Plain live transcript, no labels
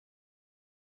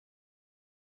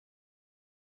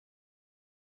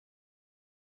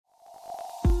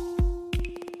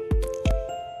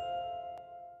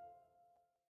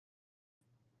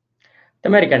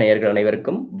America நேயர்கள்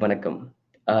அனைவருக்கும் வணக்கம்.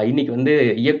 இன்னைக்கு வந்து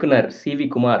இயக்குனர் CV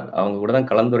குமார் அவங்க கூட தான்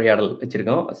கலந்துரையாடல்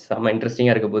வச்சிருக்கோம். செம்ம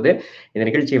இன்ட்ரெஸ்டிங்கா இருக்க போது. இந்த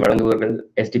நிகழ்ச்சியை வழங்குபவர்கள்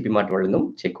STP மார்ட் வழங்கும்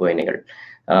செக் கோயினைகள்.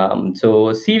 ஸோ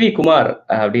CV குமார்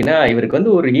அப்படின்னா இவருக்கு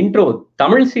வந்து ஒரு இன்ட்ரோ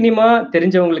தமிழ் சினிமா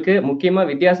தெரிஞ்சவங்களுக்கு முக்கியமா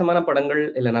வித்தியாசமான படங்கள்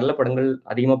இல்ல நல்ல படங்கள்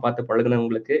அதிகமா பார்த்து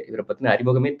பழகுனவங்களுக்கு இவரை பத்தின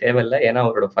அறிமுகமே தேவையில்லை. ஏன்னா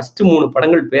அவரோட ஃபர்ஸ்ட் 3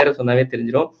 படங்கள் பேரை சொன்னாவே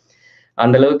தெரிஞ்சிடும்.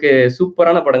 அந்த அளவுக்கு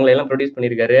சூப்பரான படங்களை எல்லாம் ப்ரொடியூஸ்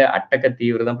பண்ணியிருக்காரு. அட்டகத்தி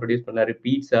இவர் தான் ப்ரொடியூஸ் பண்ணாரு.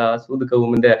 பீட்சா,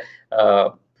 சூதுகவும் இந்த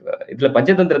இதுல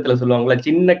பஞ்சதந்திரத்துல சொல்லுவாங்களா,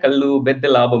 சின்ன கல்லு பெத்த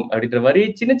லாபம் அப்படின்ற மாதிரி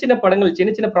சின்ன சின்ன படங்கள்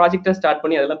சின்ன சின்ன ப்ராஜெக்டா ஸ்டார்ட்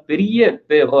பண்ணி அதெல்லாம்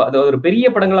அது ஒரு பெரிய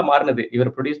படங்களா மாறினது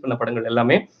இவர் ப்ரொடியூஸ் பண்ண படங்கள்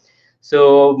எல்லாமே. ஸோ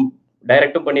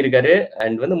டைரக்டும் பண்ணியிருக்காரு.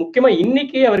 அண்ட் வந்து முக்கியமா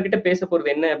இன்னைக்கு அவர்கிட்ட பேச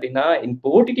போறது என்ன அப்படின்னா,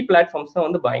 இப்போ OTT பிளாட்ஃபார்ம்ஸ் தான்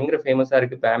வந்து பயங்கர ஃபேமஸா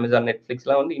இருக்கு. இப்போ அமேசான்,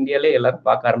 நெட்ஃபிளிக்ஸ்லாம் வந்து இந்தியாவிலே எல்லாரும்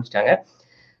பார்க்க ஆரம்பிச்சிட்டாங்க.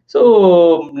 ஸோ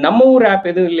நம்ம ஊர் ஆப்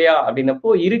எதுவும் இல்லையா அப்படின்னப்போ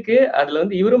இருக்கு. அதுல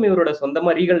வந்து இவரும் இவரோட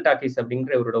சொந்தமா ரீகல் டாக்கீஸ்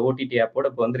அப்படிங்கிற இவரோட OTT ஆப்போட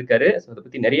இப்போ வந்திருக்காரு. ஸோ அதை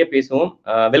பத்தி நிறைய பேசுவோம்.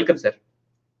 Welcome sir.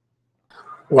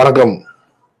 வணக்கம்.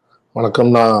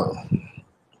 வணக்கம். நான்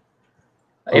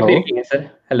எப்படி இருக்கீங்க சார்?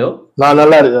 ஹலோ. நான்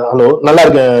நல்லா இருக்கேன். ஹலோ, நல்லா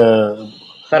இருக்கேன்.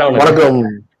 வணக்கம்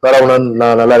சரவணன்.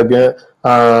 நான் நல்லா இருக்கேன்.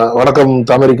 வணக்கம்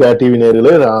அமெரிக்கா டிவி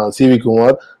நேயர்களே. நான் CV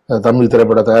குமார், தமிழ்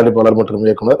திரைப்பட தயாரிப்பாளர் மற்றும்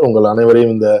இயக்குனர். உங்கள்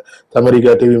அனைவரையும் இந்த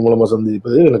அமெரிக்கா டிவி மூலமா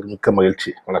சந்திப்பது எனக்கு மிக்க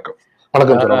மகிழ்ச்சி. வணக்கம்.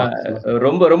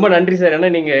 ரொம்ப ரொம்ப நன்றி சார். ஏன்னா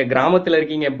நீங்க கிராமத்துல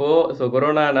இருக்கீங்க இப்போ. ஸோ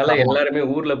கொரோனானால எல்லாருமே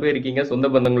ஊர்ல போய் இருக்கீங்க சொந்த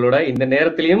பந்தங்களோட. இந்த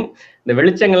நேரத்திலயும் இந்த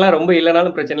வெளிச்சங்கள்லாம் ரொம்ப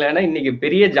இல்லைனாலும் பிரச்சனை இல்லை. ஏன்னா இன்னைக்கு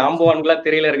பெரிய ஜாம்பவான்களா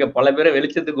திரையில இருக்க பல பேரை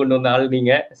வெளிச்சத்துக்கு கொண்டு வந்த ஆள்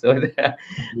நீங்க. ஸோ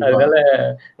அதனால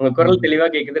உங்க குரல் தெளிவா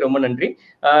கேக்குது. ரொம்ப நன்றி.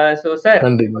 ஸோ சார்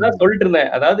அதான் சொல்லிட்டு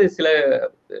இருந்தேன். அதாவது சில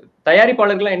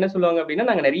தயாரிப்பாளர்கள்லாம் என்ன சொல்லுவாங்க அப்படின்னா,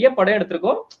 நாங்க நிறைய படம்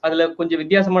எடுத்திருக்கோம், அதுல கொஞ்சம்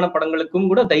வித்தியாசமான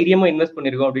படங்களுக்கும் கூட தைரியமா இன்வெஸ்ட்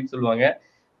பண்ணிருக்கோம் அப்படின்னு சொல்லுவாங்க.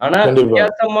 ஆனா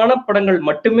வித்தியாசமான படங்கள்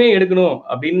மட்டுமே எடுக்கணும்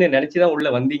அப்படின்னு நினைச்சுதான் உள்ள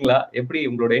வந்தீங்களா? எப்படி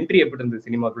உங்களோட என்ட்ரி எப்படி இருந்தது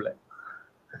சினிமாக்குள்ள?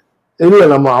 இல்ல,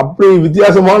 நம்ம அப்படி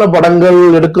வித்தியாசமான படங்கள்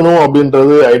எடுக்கணும்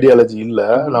அப்படின்றது ஐடியாலஜி இல்ல.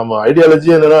 நம்ம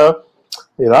ஐடியாலஜி என்னன்னா,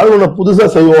 ஏதாவது ஒண்ணு புதுசா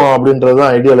செய்வோம்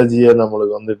அப்படின்றதுதான் ஐடியாலஜியே.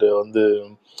 நம்மளுக்கு வந்து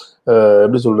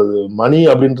எப்படி சொல்றது, மணி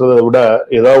அப்படின்றத விட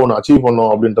ஏதாவது ஒண்ணு அச்சீவ்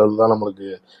பண்ணோம் அப்படின்றதுதான் நம்மளுக்கு.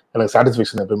 எனக்கு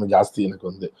சாட்டிஸ்பேக்ஷன் எப்பயுமே ஜாஸ்தி. எனக்கு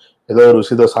வந்து ஏதோ ஒரு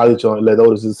விஷயத்த சாதிச்சோம் இல்ல ஏதோ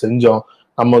ஒரு விஷயத்த செஞ்சோம்,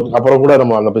 நம்ம அப்புறம் கூட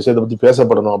நம்ம அந்த விஷயத்தை பத்தி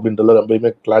பேசப்படணும் அப்படின்றத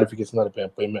எப்பயுமே கிளாரிபிகேஷனா இருப்பேன்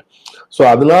எப்பயுமே. ஸோ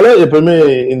அதனால எப்பயுமே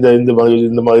இந்த இந்த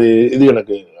மாதிரி இது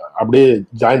எனக்கு அப்படியே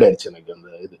ஜாயிண்ட் ஆயிடுச்சு எனக்கு அந்த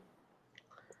இது.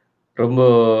 ரொம்ப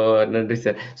நன்றி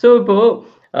சார். ஸோ இப்போ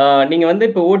நீங்க வந்து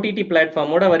இப்போ OTT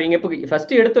பிளாட்ஃபார்மோட வரீங்க. இப்போ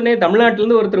ஃபர்ஸ்ட் எடுத்தோடனே தமிழ்நாட்டுல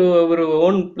இருந்து ஒருத்தர் ஒரு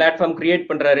ஓன் பிளாட்ஃபார்ம் கிரியேட்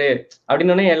பண்றாரு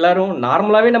அப்படின்னு எல்லாரும்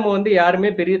நார்மலாவே நம்ம வந்து யாருமே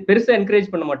பெருசா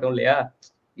என்கரேஜ் பண்ண மாட்டோம் இல்லையா?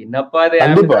 என்னப்பா இது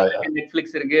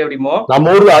நெட்ஃபிளிக்ஸ் இருக்கு அப்படிமோ.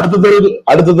 நம்ம ஊர்ல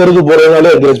அடுத்த தெருக்கு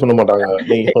போறதுனால என்கரேஜ் பண்ண மாட்டாங்க.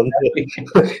 நீங்க வந்து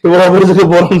இவ்வளவு புரிஞ்சுக்க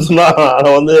போறோம்னு சொன்னா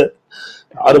வந்து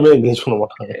யாருமே என்கரேஜ் பண்ண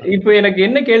மாட்டாங்க. இப்போ எனக்கு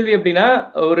என்ன கேள்வி அப்படின்னா,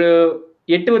 ஒரு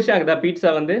 8 வருஷம் ஆகுதா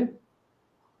பீட்சா வந்து?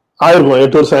 ஆயிருக்கும்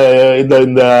 8 வருஷம். இந்த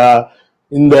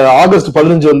இந்த ஆகஸ்ட்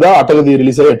 15 வந்தா அட்டகத்தி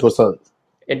ரிலீஸ் ஆகி 8 வருஷம் ஆகுது.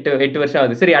 8 வருஷம்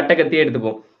ஆகுது. சரி, அட்டகத்தியே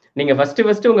எடுத்துப்போம். நீங்க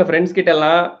ஃபர்ஸ்ட் உங்க ஃப்ரெண்ட்ஸ் கிட்ட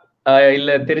எல்லாம்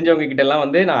இல்ல தெரிஞ்சவங்க கிட்ட எல்லாம்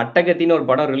வந்து நான் அட்டகத்தின்னு ஒரு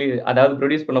படம் அதாவது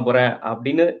ப்ரொடியூஸ் பண்ண போறேன்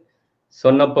அப்படின்னு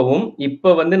சொன்னப்பவும்,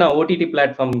 இப்ப வந்து நான் OTT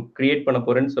பிளாட்ஃபார்ம் கிரியேட் பண்ண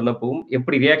போறேன்னு சொன்னப்பவும்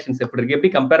எப்படி ரியாக்ஷன்ஸ் எப்படி இருக்கு?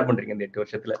 எப்படி கம்பேர் பண்றீங்க இந்த 8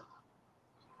 வருஷத்துல?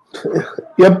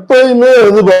 எப்பயுமே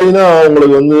வந்து பாத்தீங்கன்னா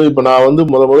உங்களுக்கு வந்து இப்ப நான் வந்து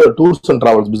முதல்ல டூர்ஸ் அண்ட்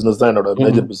டிராவல்ஸ் பிசினஸ் தான் என்னோட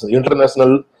major business.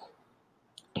 International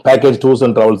package tours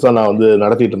and travels தான் நான் வந்து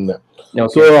நடத்திட்டு இருந்தேன்.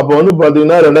 ஸோ அப்போ வந்து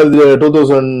பாத்தீங்கன்னா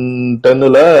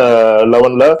 2010ல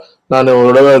 11ல நான் ஒரு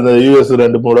தடவை இந்த US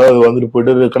 2-3 தடவை வந்துட்டு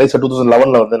போயிட்டு கடைசியா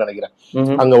 2011ல வந்து நினைக்கிறேன்.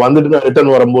 அங்க வந்துட்டு நான்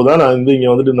ரிட்டர்ன் வரும்போது தான் நான் வந்து இங்க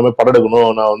வந்துட்டு இந்த மாதிரி படம்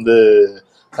எடுக்கணும், நான் வந்து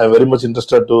very much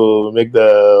interested to make the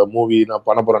movie, நான்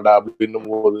பண்ண போறேன்டா அப்படின்னும்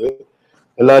போது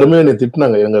எல்லாருமே என்னை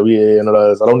திட்டினாங்க. என்னோட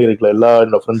சரௌண்டிங் இருக்கிற எல்லா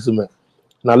என்னோட ஃப்ரெண்ட்ஸுமே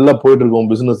நல்லா போயிட்டு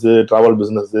இருக்கோம் பிசினஸ், டிராவல்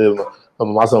பிசினஸ்,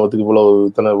 மாசம் வரத்துக்கு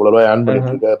இவ்வளவு ரூபாய் ஏர்ன்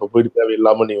பண்ணிட்டு இருக்க, இப்ப போயிட்டு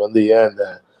தேவையில்லாம நீ வந்து ஏன்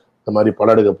இந்த மாதிரி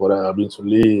படம் எடுக்க போற அப்படின்னு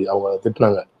சொல்லி அவங்க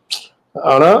திட்டினாங்க.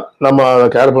 ஆனா நம்ம அதை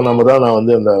கேர் பண்ணாம தான் நான்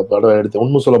வந்து அந்த படம் எடுத்தேன்.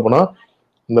 உண்மை சொல்ல போனா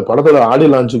இந்த படத்தோட ஆடியோ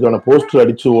லான்ச்சுக்கான போஸ்டர்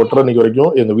அடிச்சு ஒட்டுறன்னைக்கு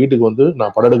வரைக்கும் எங்க வீட்டுக்கு வந்து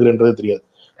நான் படம் எடுக்கிறேன்றதே தெரியாது.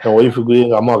 என் ஒய்ஃபுக்கு,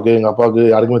 எங்க அம்மாவுக்கு, எங்க அப்பாவுக்கு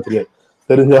யாருக்குமே தெரியாது.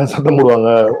 தெரிஞ்சா சத்தம் போடுவாங்க,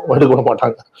 எடுக்க விட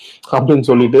மாட்டாங்க அப்படின்னு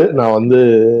சொல்லிட்டு நான் வந்து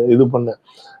இது பண்ணேன்.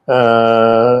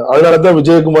 அதனாலதான்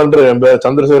விஜயகுமார்ன்ற என் பேர்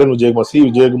சந்திரசேகரன் விஜயகுமார்,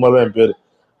 விஜயகுமார் தான் என் பேரு.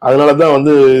 அதனாலதான்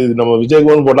வந்து நம்ம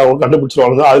விஜயகுமார் போட்டா அவங்க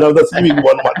கண்டுபிடிச்சிருவாங்க. அதனாலதான் CV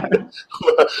குமார் மாட்டிட்டு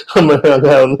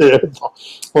வந்து எடுத்தோம்.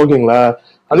 ஓகேங்களா?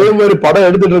 அதே மாதிரி படம்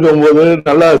எடுத்துட்டு இருக்கும் போது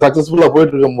நல்லா சக்சஸ்ஃபுல்லா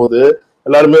போயிட்டு இருக்கும் போது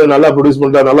எல்லாருமே நல்லா ப்ரொடியூஸ்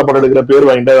பண்ணிட்டா, நல்ல படம் எடுக்கிற, பேர்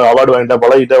வாங்கிட்டா, அவார்டு வாங்கிட்டா,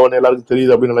 பழகிட்டா எல்லாருக்கும்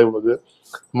தெரியுது அப்படின்னு நினைக்கும்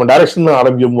நம்ம டைரக்ஷன்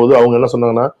ஆரம்பிக்கும் போது அவங்க என்ன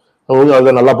சொன்னாங்கன்னா, ஒழுங்கா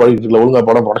அதை நல்லா படிக்கிட்டு இருக்கல, ஒழுங்கா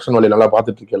படம் ப்ரொடக்ஷன் வேலையை நல்லா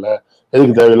பார்த்துட்டு இருக்கல,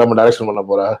 எதுக்கு தேவையில்லாம டைரக்ஷன் பண்ண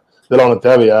போற, இதெல்லாம் உனக்கு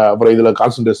தேவையா, அப்புறம் இதுல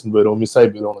கான்சன்ட்ரேஷன் போயிடும், மிஸ் ஆகி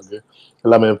போயிடும், உனக்கு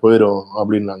எல்லாமே போயிடும்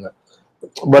அப்படின்னாங்க.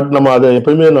 பட் நம்ம அதை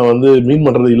எப்பயுமே நான் வந்து மீன்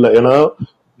பண்றது இல்லை. ஏன்னா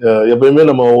எப்பயுமே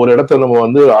நம்ம ஒரு இடத்துல நம்ம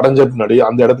வந்து அடைஞ்ச பின்னாடி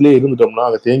அந்த இடத்துலயே இருந்துட்டோம்னா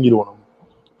அங்க தேங்கிடுவோம். நம்ம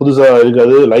புதுசா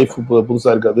இருக்காது, லைஃப்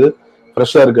புதுசா இருக்காது,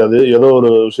 ஃப்ரெஷ்ஷா இருக்காது. ஏதோ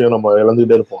ஒரு விஷயம் நம்ம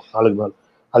இழந்துகிட்டே இருப்போம் நாளுக்கு நாள்.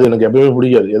 அது எனக்கு எப்பயுமே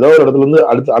பிடிக்காது. ஏதோ ஒரு இடத்துல இருந்து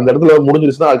அடுத்து அந்த இடத்துல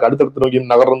முடிஞ்சிருச்சுன்னா அதுக்கு அடுத்தடுத்து நோக்கி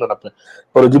நகரணும்னு நினைப்பேன்.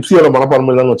 ஒரு ஜிப்சியோட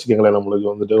மனப்பான்மை தான் வச்சுக்கோங்களேன். நம்மளுக்கு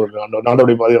வந்துட்டு ஒரு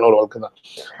நாடோடி மாதிரியான ஒரு வாழ்க்கை தான்.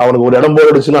 அவனுக்கு ஒரு இடம்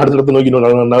போர் அடிச்சுன்னா அடுத்தடுத்து நோக்கி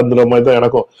நடந்துற மாதிரி தான்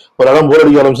எனக்கும். ஒரு இடம் போர்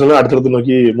அடிக்க ஆரம்பிச்சுன்னா அடுத்தடுத்து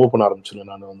நோக்கி மூவ் பண்ண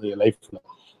ஆரம்பிச்சிருவேன் நான் வந்து லைஃப்ல.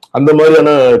 அந்த மாதிரியான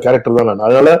கேரக்டர் தான் நான்.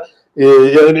 அதனால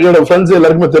என்னோட ஃப்ரெண்ட்ஸ்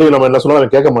எல்லாருக்குமே தெரியும், நம்ம என்ன சொன்னாலும்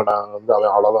அவன் கேட்க மாட்டான். வந்து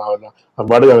அவன் அவ்வளவுதான், அவன்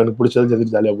பாட்டுக்கு அவனுக்கு பிடிச்சது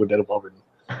செஞ்சுட்டு ஜாலியா போயிட்டே இருப்பான் அப்படின்னு.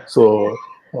 ஸோ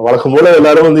வழக்கம் போல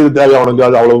எல்லாரும் வந்து இது தேவை அவனுக்கு,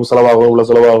 அது அவ்வளவு செலவாகும், இவ்வளவு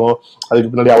செலவாகும்,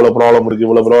 அதுக்கு பின்னாடி அவ்வளவு ப்ராப்ளம் இருக்கு,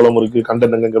 இவ்வளவு ப்ராப்ளம் இருக்கு,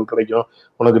 கண்டென்ட் எங்க கிடைக்கும்,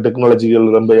 உனக்கு டெக்னாலஜிகள்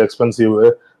ரொம்ப எக்ஸ்பென்சிவ்,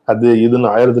 அது இதுன்னு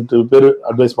 1008 பேர்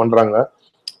அட்வைஸ் பண்றாங்க.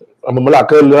 நம்ம மேல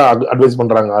அக்கறை அட்வைஸ்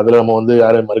பண்றாங்க. அதுல நம்ம வந்து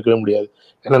யாரையும் மறுக்கவே முடியாது.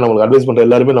 ஏன்னா நம்மளுக்கு அட்வைஸ் பண்ற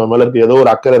எல்லாருமே நம்ம மேல இருக்க ஏதோ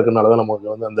ஒரு அக்கறை இருக்கனாலதான்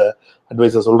நமக்கு வந்து அந்த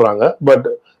அட்வைஸை சொல்றாங்க. பட்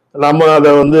நம்ம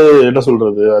அதை வந்து என்ன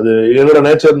சொல்றது, அது என்னோட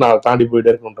நேச்சர் நான் தாண்டி போயிட்டே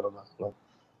இருக்கணும்ன்றதுதான்.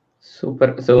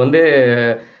 சூப்பர். ஸோ வந்து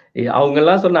அவங்க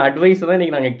எல்லாம் சொன்ன அட்வைஸ் தான்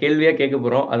இன்னைக்கு நாங்க கேள்வியா கேட்க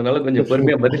போறோம். அதனால கொஞ்சம்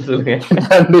பொறுமையா பதில் சொல்லுங்க.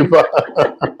 கண்டிப்பா.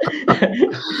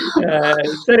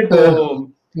 சார் இப்போ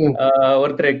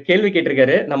ஒருத்தர் கேள்வி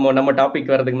கேட்டிருக்காரு. நம்ம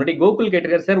டாபிக் வரதுக்கு முன்னாடி கோகுல்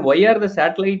கேட்டிருக்காரு, sir why R the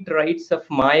satellite rights of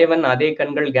மாயவன், அதே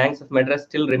கண்கள், gangs of Madras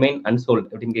still remain unsold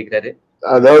அப்படின்னு கேட்கிறாரு.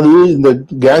 அதாவது இந்த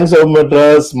கேங்ஸ் ஆஃப்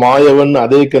மெட்ராஸ், மாயவன்,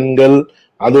 அதே கண்கள்,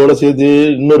 அதோட சேர்த்து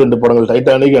இன்னும் 2 படங்கள்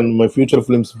Titanic and my future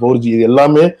films 4G, இது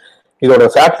எல்லாமே இதோட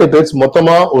சேட்டலைட் ரைட்ஸ்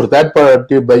மொத்தமா ஒரு தேர்ட்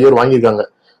பார்ட்டி பையர் வாங்கியிருக்காங்க.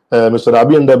 மிஸ்டர்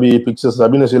அபி பிக்சர்ஸ்,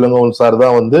 அபினேஷ் இளங்கோவன் சார்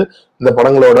தான் வந்து இந்த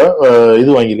படங்களோட இது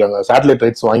வாங்கியிருக்காங்க, சேட்டலைட்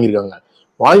ரைட்ஸ் வாங்கியிருக்காங்க.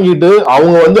 வாங்கிட்டு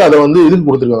அவங்க வந்து அதை வந்து இதுக்கு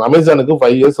கொடுத்துருக்காங்க, அமேசானுக்கு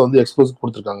 5 years வந்து எக்ஸ்க்ளூசிவ்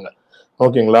கொடுத்துருக்காங்க.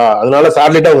 ஓகேங்களா? அதனால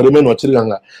சேட்டலைட் அவங்க ரிமைன்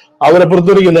வச்சிருக்காங்க. அவரை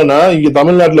பொறுத்த வரைக்கும் என்னன்னா, இங்க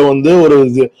தமிழ்நாட்டுல வந்து ஒரு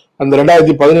அந்த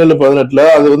 2017-18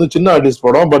 அது வந்து சின்ன ஆர்டிஸ்ட்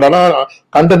படம். பட் ஆனா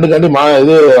கண்டென்ட்டுக்காண்டி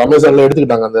இது அமேசான்ல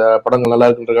எடுத்துக்கிட்டாங்க, அந்த படங்கள் நல்லா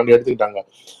இருக்குன்றக்காண்டி எடுத்துக்கிட்டாங்க.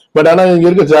 பட் ஆனா இங்க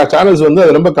இருக்க சேனல்ஸ் வந்து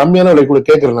அது ரொம்ப கம்மியான விலை கூட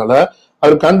கேட்கறதுனால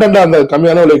அவர் கண்டென்ட் அந்த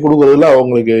கம்மியான விலை கொடுக்கறதுல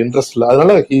அவங்களுக்கு இன்ட்ரெஸ்ட் இல்லை.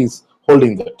 அதனால ஹி இஸ்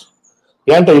ஹோல்டிங் தட்.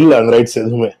 என்கிட்ட இல்ல அந்த ரைட்ஸ்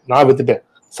எதுவுமே, நான் வித்துட்டேன்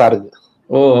சாருக்கு.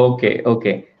 ஓ, ஓகே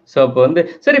ஓகே. ஸோ அப்போ வந்து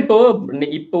சார்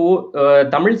இப்போ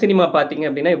தமிழ் சினிமா பாத்தீங்க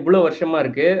அப்படின்னா இவ்வளவு வருஷமா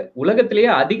இருக்கு. உலகத்திலேயே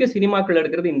அதிக சினிமாக்கள்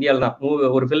எடுக்கிறது இந்தியால தான்.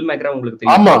 ஒரு ஃபில்ம் மேக்கரா உங்களுக்கு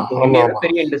தெரியும்,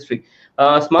 பெரிய இண்டஸ்ட்ரி.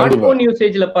 ஸ்மார்ட் போன்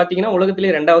யூசேஜ்ல பாத்தீங்கன்னா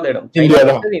உலகத்திலேயே 2வது இடம்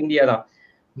இந்தியா தான்.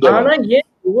 ஆனா ஏன்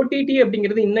ஓடிடி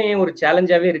அப்படிங்கிறது இன்னும் ஏன் ஒரு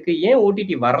சேலஞ்சாவே இருக்கு? ஏன்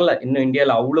ஓடிடி வரல இன்னும்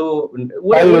இந்தியால? அவ்வளவு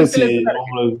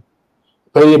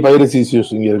பெரிய பைரசி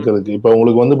இஷ்யூஸ் இங்க இருக்கிறதுக்கு. இப்ப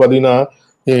உங்களுக்கு வந்து பாத்தீங்கன்னா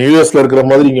யூஎஸ்ல இருக்கிற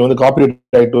மாதிரி இங்க வந்து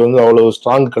காப்பிரைட் ஆக்ட் வந்து அவ்வளவு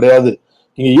ஸ்ட்ராங் கிடையாது.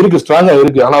 இங்க இருக்கு, ஸ்ட்ராங்கா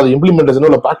இருக்கு. ஆனா அது இம்ப்ளிமெண்டேஷன்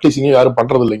இல்ல பிராக்டிசிங்கும் யாரும்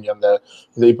பண்றது இல்லைங்க. அந்த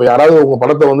இப்ப யாராவது உங்க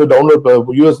படத்தை வந்து டவுன்லோட்,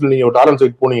 யூஎஸ்ல நீங்க டாரன்ட்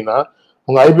சைட் போனீங்கன்னா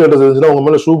உங்க ஐபி அட்ரஸ் இருந்துச்சுன்னா உங்க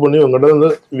மேல ஷூ பண்ணி உங்ககிட்ட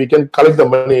வந்து வி கேன் கலெக்ட் த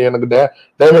மணி, எனக்கு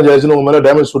டேமேஜ் ஆயிடுச்சுன்னு உங்க மேல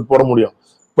டேமேஜ் சூட் போட முடியும்.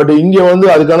 பட் இங்க வந்து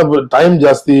அதுக்கான டைம்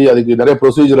ஜாஸ்தி, அதுக்கு நிறைய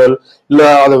ப்ரொசீஜரல் இல்ல,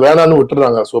 அதை வேணான்னு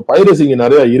விட்டுறாங்க. ஸோ பைரசி இங்க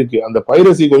நிறைய இருக்கு. அந்த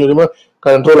பைரசி கொஞ்சம் கொஞ்சமா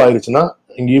கண்ட்ரோல் ஆயிடுச்சுன்னா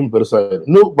இங்கேயும் பெருசாயிடும்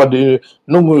இன்னும். பட்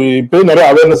இன்னும் இப்பயும் நிறைய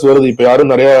அவேர்னஸ் வருது. இப்ப யாரும்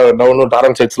நிறைய டவுன்லோட்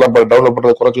டாரன்ட் சைட்ஸ் எல்லாம் டவுன்லோட்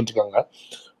பண்றது குறைச்சிட்டு இருக்காங்க.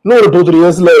 இன்னும் ஒரு 2-3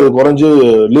 yearsல இது குறைஞ்சு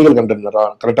லீகல் கண்டென்ட்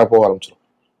கரெக்டா போக ஆரம்பிச்சிடும்.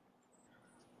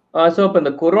 சோ அப்ப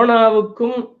இந்த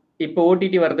கொரோனாவுக்கும் இப்ப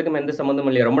ஓடிடி வரதுக்கும் எந்த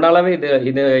சம்பந்தமும் இல்லையா? ரொம்ப நாளாவே இது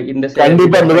இந்த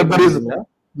கண்டிப்பா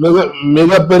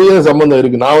மிகப்பெரிய சம்பந்தம்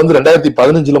இருக்கு. நான் வந்து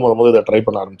 2015 முதல்ல ட்ரை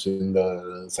பண்ண ஆரம்பிச்சு இந்த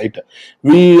சைட்டை.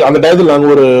 அந்த டயத்துல நாங்க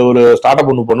ஒரு ஸ்டார்ட்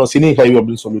அப் ஒன்று பண்ணோம், சினி ஹைவ்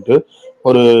அப்படின்னு சொல்லிட்டு.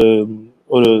 ஒரு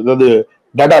அதாவது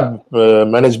டேட்டா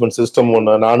மேனேஜ்மெண்ட் சிஸ்டம்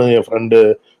ஒன்று நானும் என் ஃப்ரெண்டு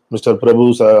மிஸ்டர் பிரபு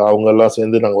அவங்க எல்லாம்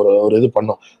சேர்ந்து நாங்க ஒரு இது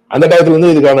பண்ணோம். அந்த டயத்துல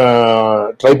இருந்து இதுக்கான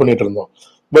ட்ரை பண்ணிட்டு இருந்தோம்.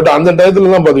 பட் அந்த டயத்துல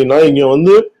எல்லாம் பாத்தீங்கன்னா இங்க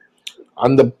வந்து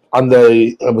அந்த அந்த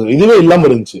இதுவே இல்லாம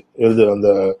இருந்துச்சு. அந்த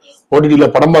ஓடிடில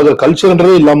படம் பார்க்குற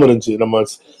கல்ச்சர்ன்றதே இல்லாம இருந்துச்சு. நம்ம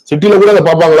சிட்டில கூட அதை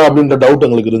பார்ப்பாங்களா அப்படின்ற டவுட்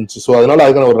எங்களுக்கு இருந்துச்சு. ஸோ அதனால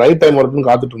அதுக்கான ஒரு ரைட் டைம் வரணும்னு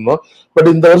காத்துட்டு இருந்தோம். பட்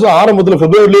இந்த வருஷம் ஆரம்பத்துல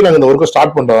பிப்ரவரிலேயே நாங்க இந்த ஒர்க்கை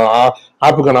ஸ்டார்ட் பண்றோம்.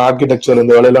 ஆப்புக்கான ஆர்கிடெக்சர்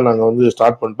இந்த வேலையெல்லாம் நாங்க வந்து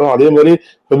ஸ்டார்ட் பண்ணிட்டோம். அதே மாதிரி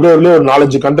பிப்ரவரிலேயே ஒரு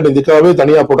 4-5 கண்டென்ட் இதுக்காகவே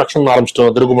தனியா ப்ரொடக்ஷன்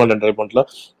ஆரம்பிச்சிட்டோம். திருக்குமார் என்டர்டைன்மெண்ட்ல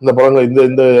இந்த படங்கள்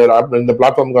இந்த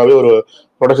பிளாட்ஃபார்முக்காகவே ஒரு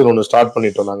ப்ரொடக்ஷன் ஒன்று ஸ்டார்ட்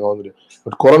பண்ணிட்டோம் நாங்க வந்து.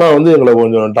 பட் கொரோனா வந்து எங்களை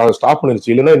கொஞ்சம் ஸ்டாப்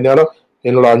பண்ணிருச்சு. இல்லைன்னா இந்நேரம்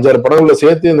என்னோட 5-6 படங்களை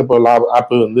சேர்த்து இந்த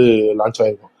ஆப் வந்து லான்ச்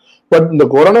ஆயிருக்கும். பட் இந்த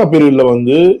கொரோனா பீரியட்ல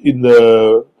வந்து இந்த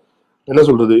என்ன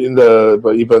சொல்றது, இந்த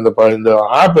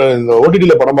ஆப் இந்த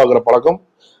ஓடிடில படம் பார்க்குற பழக்கம்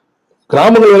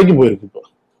கிராமங்கள் வரைக்கும் போயிருக்கு. இப்போ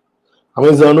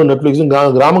அமேசானும் நெட்ஃபிளிக்ஸும்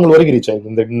கிராமங்கள் வரைக்கும் ரீச்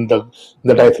ஆயிருக்கு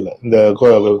இந்த டயத்துல, இந்த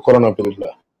கொரோனா பீரியட்ல.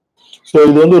 ஸோ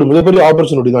இது வந்து ஒரு மிகப்பெரிய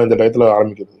ஆப்பர்ச்சுனிட்டி தான் இந்த டயத்துல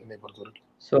ஆரம்பிக்கிறது என்னை பொறுத்த வரைக்கும்.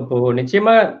 ஸோ இப்போ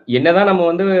நிச்சயமா என்னதான் நம்ம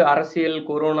வந்து அரசியல்,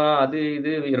 கொரோனா, அது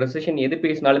இது ரெசெஷன் எது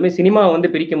பேசினாலுமே சினிமா வந்து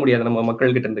பிரிக்க முடியாது நம்ம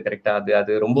மக்கள் கிட்ட இருந்து. கரெக்டா?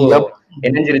 அது ரொம்ப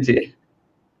இணைஞ்சிருச்சு.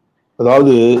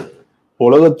 அதாவது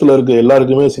உலகத்துல இருக்க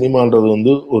எல்லாருக்குமே சினிமான்றது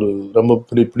வந்து ஒரு ரொம்ப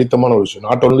பிடித்தமான ஒரு விஷயம்.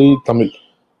 நாட் ஓன்லி தமிழ்,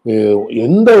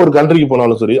 எந்த ஒரு கண்ட்ரிக்கு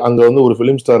போனாலும் சரி, அங்க வந்து ஒரு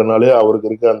பிலிம் ஸ்டார்னாலே அவருக்கு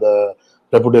இருக்க அந்த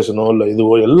ரெப்புடேஷனோ இல்ல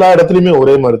இதுவோ எல்லா இடத்துலயுமே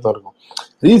ஒரே மாதிரி தான் இருக்கும்.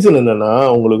 ரீசன் என்னன்னா,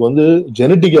 உங்களுக்கு வந்து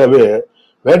ஜெனட்டிக்காவே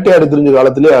வேட்டையாடி தெரிஞ்ச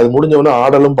காலத்திலேயே அது முடிஞ்சவொடனே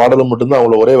ஆடலும் பாடலும் மட்டும்தான்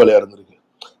அவங்கள ஒரே வேலையா இருந்திருக்கு.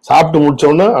 சாப்பிட்டு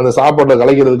முடிச்சோடனே அந்த சாப்பாட்டை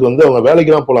கலைக்கிறதுக்கு வந்து அவங்க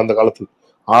வேலைக்கெல்லாம் போல. அந்த காலத்துல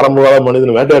ஆரம்ப கால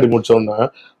மனிதன் வேட்டையாடி முடிச்சோடனே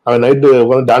அவன் நைட்டு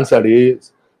உட்காந்து டான்ஸ் ஆடி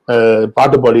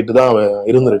பாட்டு பாடிட்டு தான் அவன்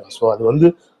இருந்திருக்கான். ஸோ அது வந்து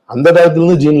அந்த டயத்துல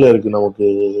இருந்து ஜீன்ல இருக்கு நமக்கு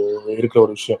இருக்கிற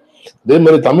ஒரு விஷயம். அதே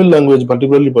மாதிரி தமிழ் லாங்குவேஜ்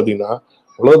பர்டிகுலர்லி பாத்தீங்கன்னா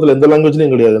உலகத்துல எந்த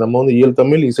லாங்குவேஜ்லயும் கிடையாது. நம்ம வந்து இயல்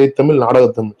தமிழ், இசைத்தமிழ்,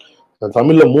 நாடகத்தமிழ்,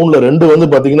 தமிழ்ல 3ல 2 வந்து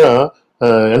பாத்தீங்கன்னா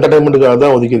என்டர்டைன்மெண்ட்டுக்காக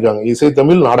தான் ஒதுக்கியிருக்காங்க.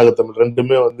 இசைத்தமிழ், நாடகத்தமிழ்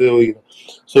ரெண்டுமே வந்து.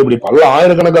 ஸோ இப்படி பல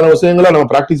ஆயிரக்கணக்கான விஷயங்களை நம்ம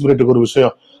பிராக்டிஸ் பண்ணிட்டு இருக்க ஒரு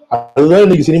விஷயம். அதுதான்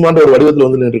இன்னைக்கு சினிமான்ற ஒரு வடிவத்துல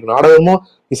வந்து இருக்கு. நாடகமும்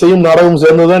இசையும் நாடகமும்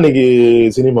சேர்ந்ததுதான் இன்னைக்கு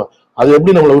சினிமா. அது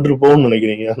எப்படி நம்மளை விட்டுட்டு போகணும்னு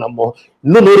நினைக்கிறீங்க? நம்ம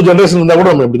இன்னும் 100 ஜெனரேஷன் இருந்தா கூட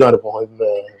நம்ம இப்படிதான் இருப்போம். இந்த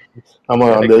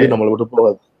நம்ம அந்த இது நம்மளை விட்டு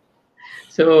போகாது.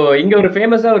 சோ இங்க ஒரு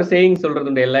ஃபேமஸா ஒரு சேயிங்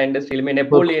சொல்றது எல்லா இண்டஸ்ட்ரியிலுமே,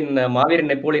 நெப்போலியன்,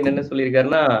 மாவீரன் நெப்போலியன் என்ன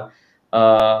சொல்லியிருக்காருன்னா,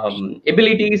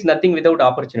 ability is nothing without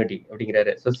opportunity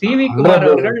அப்படிங்கிறாரு. சோ சிவி குமார்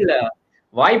அவர்கள்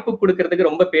வாய்ப்பு கொடுக்கறதுக்கு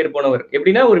ரொம்ப பேர் போனவர்.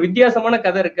 எப்படின்னா ஒரு வித்தியாசமான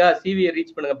கதை இருக்கா, சிவியை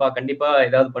ரீச் பண்ணுங்கப்பா, கண்டிப்பா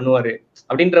ஏதாவது பண்ணுவாரு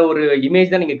அப்படின்ற ஒரு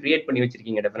இமேஜ் தான் நீங்க கிரியேட் பண்ணி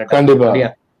வச்சிருக்கீங்க.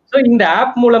 டெஃபினட்டா. சோ இந்த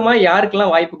ஆப் மூலமா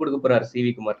யாருக்கெல்லாம் வாய்ப்பு கொடுக்க போறாரு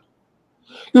சிவி குமார்?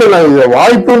 இல்ல இது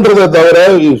வாய்ப்புன்றதை தவிர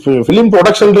பிலிம்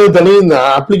ப்ரொடக்ஷன்றது தனி, இந்த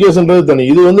அப்ளிகேஷன்றது தனி.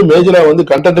 இது வந்து மேஜரா வந்து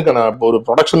கண்டென்ட்டுக்கான ஒரு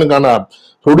ப்ரொடக்ஷனுக்கான app.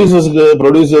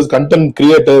 Producers, content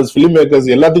creators, film makers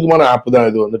எல்லாத்துக்குமான app தான்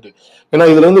இது வந்துட்டு. ஏன்னா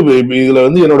இதுல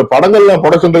வந்து என்னோட படங்கள்லாம்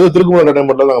ப்ரொடக்ஷன்றது திருக்குமர்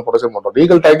என்டர்டைன்மெண்ட்ல நாங்க ப்ரொடக்ஷன் பண்றோம்.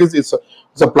 Regal talkies is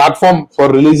a platform for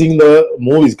releasing the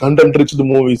movies, content rich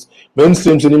movies. Main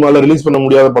stream சினிமால ரிலீஸ் பண்ண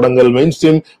முடியாத படங்கள், மெயின்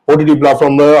ஸ்ட்ரீம் OTT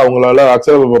பிளாட்ஃபார்ம்ல அவங்களால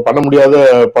அக்செப்ட் பண்ண முடியாத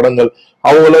படங்கள்,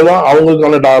 அவங்களதான்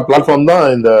அவங்களுக்கான பிளாட்ஃபார்ம் தான்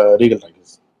இந்த ரீகல்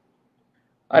டாக்கீஸ்.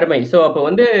 அருமை. சோ அப்ப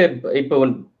வந்து இப்போ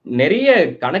நிறைய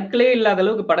கணக்கிலே இல்லாத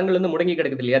அளவுக்கு படங்கள் வந்து முடங்கி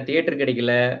கிடக்குது இல்லையா? தியேட்டர்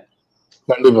கிடைக்கல,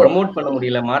 ப்ரோமோட் பண்ண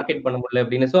முடியல, மார்க்கெட் பண்ண முடியல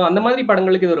அப்படின்னு. சோ அந்த மாதிரி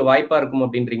படங்களுக்கு இது ஒரு வாய்ப்பா இருக்கும்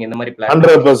அப்படின்றீங்க இந்த மாதிரி பிளாட்ஃபார்ம்?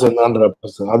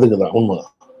 100% அதுக்குதான் உண்மை.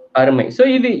 அருமை. சோ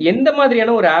இது எந்த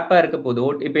மாதிரியான ஒரு ஆப்பா இருக்க போகுது?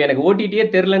 இப்ப எனக்கு ஓடிடியே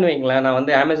தெரியலன்னு வைங்களேன், நான்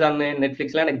வந்து அமேசான்,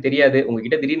 நெட்ஃபிளிக்ஸ்லாம் எனக்கு தெரியாது.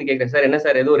 உங்ககிட்ட திடீர்னு கேட்கிறேன், சார் என்ன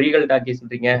சார் ஏதோ ரீகல் டாக்கீஸ்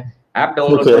சொல்றீங்க, ஆப்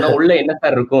டவுன்லோட் பண்ணா உள்ள என்ன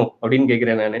சார் இருக்கும் அப்படின்னு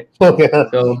கேட்கிறேன் நானு.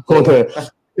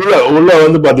 இல்ல உள்ள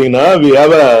வந்து பாத்தீங்கன்னா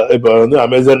இப்ப வந்து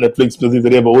அமேசான், நெட்ஃபிளிக்ஸ் பத்தி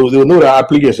தெரிய இது வந்து ஒரு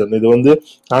அப்ளிகேஷன். இது வந்து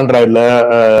ஆண்ட்ராய்டுல,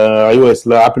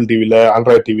 iOSல, ஆப்பிள் டிவில,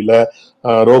 ஆண்ட்ராய்டு டிவில,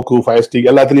 ரோக்கு, ஃபயர் ஸ்டிக்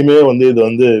எல்லாத்துலயுமே வந்து இது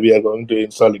வந்து we are going to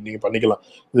install. நீங்க பண்ணிக்கலாம்,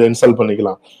 இதை இன்ஸ்டால்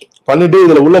பண்ணிக்கலாம். பண்ணிட்டு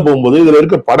இதுல உள்ள போகும்போது இதுல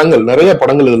இருக்க படங்கள், நிறைய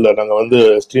படங்கள் இதுல நாங்க வந்து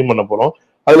ஸ்ட்ரீம் பண்ண போறோம்.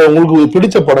 அதுல உங்களுக்கு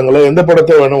பிடிச்ச படங்களை, எந்த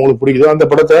படத்தை வேணும் உங்களுக்கு பிடிக்குதோ அந்த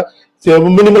படத்தை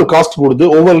மினிமல் காஸ்ட் கொடுத்து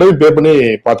ஒவ்வொரு டைம் பே பண்ணி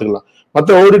பாத்துக்கலாம். மற்ற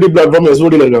ஓடிடி பிளாட்ஃபார்ம்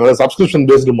எஸ்ஓடில இருக்காங்க, சப்ஸ்கிரிப்ஷன்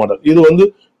பேஸ்டு மாடல். இது வந்து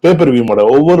பேப்பர் வியூ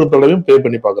மாடல், ஒவ்வொரு தடவையும் பே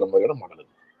பண்ணி பாக்குற மாதிரியான மாடல்.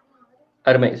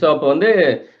 அருமை. சோ அப்ப வந்து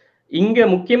இங்க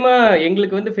முக்கியமா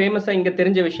எங்களுக்கு வந்து ஃபேமஸா இங்க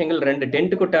தெரிஞ்ச விஷயங்கள் 2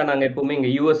 டென்ட் கொட்டா. நாங்க எப்பவுமே இங்க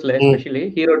யூஎஸ்ல எஸ்பெஷலி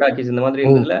ஹீரோ டாக்கீஸ் இந்த மாதிரி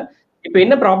இருந்ததுல இப்ப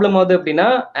என்ன ப்ராப்ளம் ஆகுது அப்படின்னா,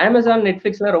 அமேசான்,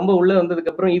 நெட்ஃபிளிக்ஸ்லாம் ரொம்ப உள்ள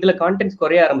வந்ததுக்கு அப்புறம் இதுல கான்டென்ட்ஸ்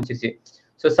குறைய ஆரம்பிச்சிருச்சு.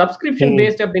 சோ சப்ஸ்கிரிப்ஷன்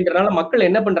பேஸ்ட் அப்படின்றனால மக்கள்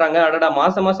என்ன பண்றாங்க, அடடா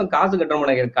மாசம் மாசம் காசு கட்டுறோம்,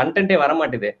 எனக்கு கண்டென்ட்டே வர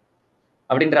மாட்டேது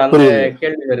அப்படின்ற அந்த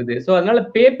கேள்வி வருது. சோ அதனால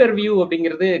பேப்பர் வியூ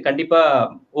அப்படிங்கிறது கண்டிப்பா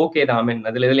ஓகே தான். ஐ மீன்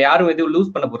இதுல யாரும் எதுவும்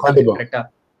லூஸ் பண்ண போறாங்க. கரெக்ட்டா?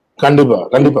 கண்டிப்பா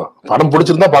கண்டிப்பா படம்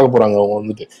பிடிச்சிருந்தா பார்க்க போறாங்க அவங்க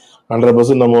வந்துட்டு.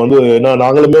 100% நம்ம வந்து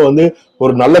நாங்களுமே வந்து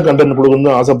ஒரு நல்ல கண்டென்ட்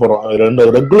கொடுக்கணும்னு ஆசைப்படுறோம்.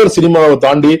 ரெகுலர் சினிமாவை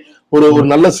தாண்டி ஒரு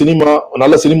நல்ல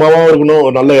சினிமாவும் இருக்கணும்,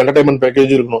 ஒரு நல்ல என்டர்டைன்மெண்ட்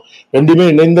பேக்கேஜ் இருக்கணும். ரெண்டுமே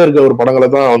இணைந்த இருக்க ஒரு படங்களை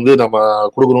தான் வந்து நம்ம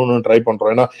கொடுக்கணும்னு ட்ரை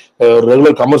பண்றோம். ஏன்னா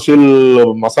regular commercial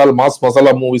mass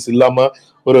masala movies இல்லாம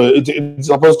ஒரு it's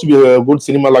suppose to be good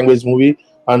cinema language movie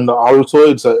and also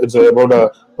it's about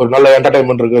ஒரு நல்ல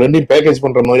என்டர்டைன்மெண்ட் இருக்கு. ரெண்டையும் பேக்கேஜ்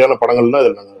பண்ற மாதிரியான படங்கள் தான்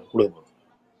இதில் நாங்கள் கொடுக்கணும்.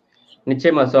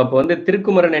 நிச்சயமா. சோ அப்ப வந்து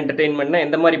திருக்குமரன் என்டர்டெயின்மெண்ட்னா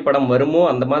எந்த மாதிரி படம் வருமோ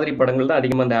அந்த மாதிரி படங்கள் தான்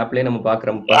அதிகமா அந்த ஆப்லயே நம்ம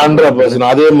பாக்குறோம். 100%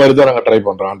 அதே மாதிரி தான் நாங்க ட்ரை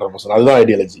பண்றோம். 100% அதுதான்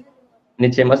ஐடியாலஜி.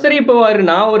 நிச்சயமா. சரி, இப்போ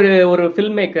நான் ஒரு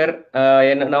ஃபில்ம் மேக்கர்,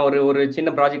 நான் ஒரு சின்ன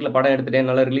ப்ராஜெக்ட்ல படம் எடுத்துட்டேன்,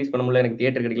 என்னால ரிலீஸ் பண்ண முடியல, எனக்கு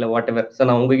தியேட்டர் கிடைக்கல, வாட் எவர். சார்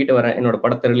நான் உங்ககிட்ட வரேன், என்னோட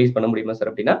படத்தை ரிலீஸ் பண்ண முடியுமா சார்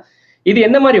அப்படின்னா, இது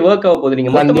என்ன மாதிரி ஒர்க் ஆக போகுது?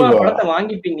 நீங்க மொத்தமா படத்தை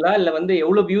வாங்கிப்பீங்களா, இல்ல வந்து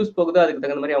எவ்வளவு வியூஸ் போகுதோ அதுக்கு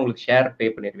தகுந்த மாதிரி அவங்களுக்கு ஷேர் பே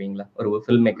பண்ணிடுவீங்களா ஒரு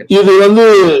ஃபில்ம் மேக்கர்?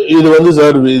 இது வந்து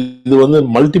சார் இது வந்து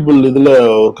மல்டிபிள் இதுல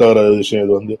ஒர்க் ஆகிற விஷயம்.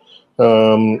 இது வந்து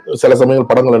சில சமயங்கள்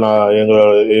படங்களை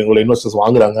எங்களோட இன்வெஸ்டர்ஸ்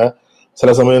வாங்குறாங்க,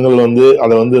 சில சமயங்கள் வந்து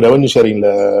அதை வந்து ரெவன்யூ ஷேரிங்ல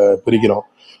பிரிக்கிறோம்.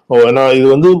 ஏன்னா இது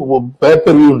வந்து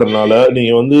பேப்பர் வியூன்றதுனால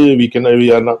நீங்க வந்து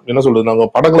என்ன சொல்றது, நாங்க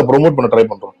படங்களை ப்ரொமோட் பண்ண ட்ரை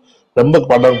பண்றோம். ரொம்ப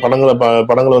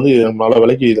படங்களை வந்து மழை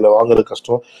விலைக்கு இதுல வாங்குறது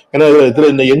கஷ்டம். ஏன்னா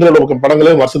எங்களோட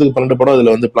படங்களே வருஷத்துக்கு 12 படம்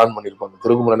இதுல வந்து பிளான் பண்ணிருப்பாங்க.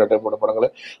 திருக்குமரன் டைப்போட படங்களே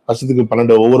வருஷத்துக்கு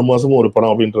 12, ஒவ்வொரு மாசமும் ஒரு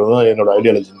படம் அப்படின்றதுதான் என்னோட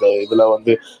ஐடியாலஜி. இந்த இதுல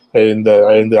வந்து இந்த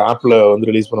இந்த ஆப்ல வந்து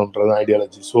ரிலீஸ் பண்ணுன்றது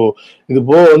ஐடியாலஜி. ஸோ இது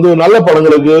போக வந்து நல்ல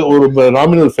படங்களுக்கு ஒரு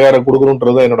நாமினல் ஃபேரை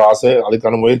கொடுக்கணுன்றதுதான் என்னோட ஆசை.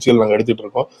 அதுக்கான முயற்சிகள் நாங்க எடுத்துட்டு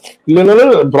இருக்கோம்.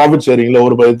 இல்லைன்னாலும் ப்ராஃபிட் ஷேரிங்ல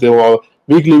ஒரு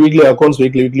வீக்லி அக்கௌண்ட்ஸ்,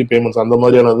 வீக்லி பேமெண்ட்ஸ் அந்த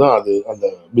மாதிரியானதுதான் அது அந்த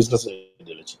பிசினஸ்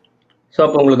ஐடியாலஜி. சோ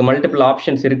அப்ப உங்களுக்கு மல்டிபிள்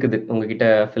ஆப்ஷன்ஸ் இருக்குது உங்ககிட்ட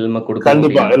ஃபில்ம் கொடுக்க.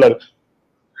 கண்டிப்பா எல்லாரும்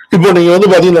இப்போ நீங்க வந்து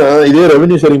பாத்தீங்கன்னா இதே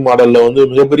ரெவென்யூ ஷேரிங் மாடல்ல வந்து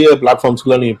மிகப்பெரிய பிளாட்ஃபார்ம்ஸ்க்கு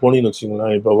எல்லாம் நீங்க போனீங்கன்னு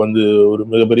வச்சுங்களேன். இப்ப வந்து ஒரு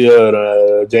மிகப்பெரிய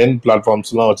ஜெயின்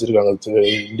பிளாட்ஃபார்ம்ஸ் எல்லாம் வச்சிருக்காங்க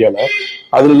இந்தியால.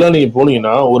 அதுல எல்லாம் நீங்க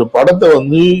போனீங்கன்னா ஒரு படத்தை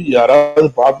வந்து யாராவது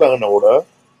பார்த்தாங்கன்னா கூட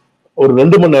ஒரு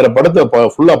 2 மணி நேரம் படத்தை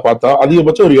ஃபுல்லா பார்த்தா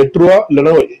அதிகபட்சம் ஒரு 8 ரூபா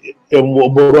இல்லைன்னா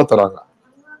 9 ரூபா தராங்க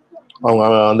அவங்க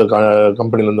அந்த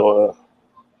கம்பெனில இருந்து.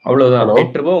 அவ்வளவுதான்,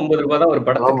 8 ரூபா 9 ரூபா தான் ஒரு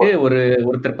படத்துக்கு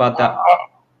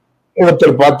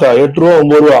ஒருத்தர் பார்த்தா 8 ரூபா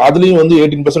 9 ரூபா. அதுலயும் வந்து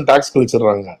 18% டாக்ஸ்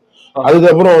கழிச்சிடுறாங்க.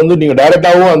 அதுக்கப்புறம் வந்து நீங்க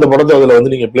டைரக்டாவும் அந்த படத்தை அதுல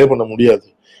வந்து நீங்க பிளே பண்ண முடியாது.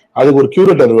 அதுக்கு ஒரு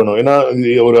கியூரேட்டர் வேணும். ஏன்னா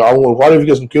ஒரு அவங்க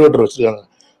குவாலிஃபிகேஷன் கியூரேட்டர் வச்சிருக்காங்க.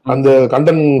 அந்த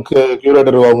கண்டென்ட்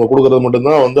கியூரேட்டர் அவங்க கொடுக்கறது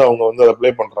மட்டும்தான் வந்து அவங்க வந்து அதை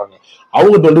பிளே பண்றாங்க.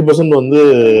 அவங்க 20% வந்து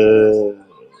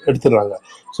எடுத்துடுறாங்க.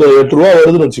 ஸோ 8 ரூபா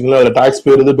வருதுன்னு வச்சுங்களேன். அதுல டாக்ஸ்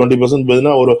போயிருது, 20%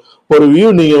 போயிருதுன்னா ஒரு வியூ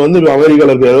நீங்க வந்து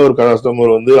அமெரிக்கால இருக்க ஏதோ ஒரு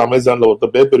கஸ்டமர் வந்து அமேசான்ல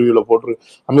ஒருத்தர் பேப்பர் வியூல போட்டு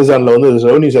அமேசான்ல வந்து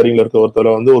ரெவன்யூ ஷேரிங்ல இருக்க ஒருத்தர்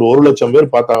வந்து ஒரு 1 லட்சம் பேர்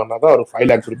பார்த்தாங்கன்னா தான் ஒரு 5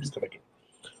 lakhs rupees கிடைக்கும்.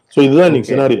 ஸோ இதுதான்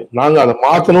இன்னைக்கு சினாரியோ. நாங்க அதை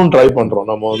மாத்தணும்னு ட்ரை பண்றோம்.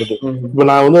 நம்ம வந்துட்டு இப்ப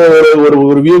நான் வந்து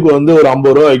ஒரு வியூக்கு வந்து ஒரு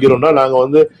 50 ரூபா வைக்கிறோம்னா நாங்க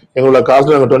வந்து எங்களோட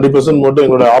காஸ்ட் நாங்க 20% மட்டும்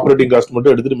எங்களோட ஆப்ரேட்டிங் காஸ்ட்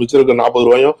மட்டும் எடுத்துட்டு மிச்சம் இருக்க 40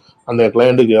 ரூபாயும் அந்த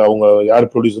கிளையண்ட்டுக்கு அவங்க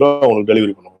யார் ப்ரொடியூசரோ அவங்களுக்கு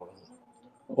டெலிவரி பண்ணுவோம்.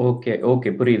 ஓகே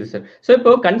புரியுது சார். சோ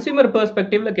இப்போ கன்சியூமர்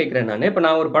பெர்ஸ்பெக்டிவ்ல கேக்குறேன் நானு. இப்ப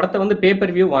நான் ஒரு படத்தை வந்து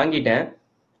பேப்பர் வியூ வாங்கிட்டேன்,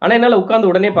 ஆனா என்னால உட்கார்ந்து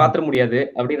உடனே பாத்துற முடியாது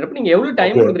அப்படின்றப்ப நீங்க எவ்வளவு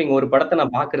டைம் கொடுக்குறீங்க ஒரு படத்தை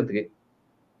நான் பாக்குறதுக்கு?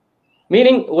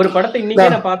 மீனிங் ஒரு படத்தை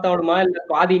இன்னைக்கே நான் பார்த்தாவணுமா, இல்ல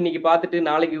பாதி இன்னைக்கு பார்த்துட்டு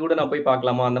நாளைக்கு கூட நான் போய்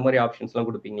பார்க்கலாமா, அந்த மாதிரி ஆப்ஷன்ஸ் எல்லாம்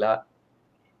கொடுப்பீங்களா?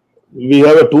 we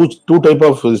have a two type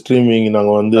of streaming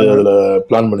நாங்க வந்து அதுல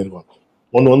பிளான் பண்ணிருக்கோம்.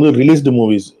 ஒன்னு வந்து ரிலீஸ்டு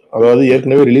மூவிஸ், அதாவது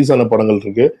ஏற்கனவே ரிலீஸ் ஆன படங்கள்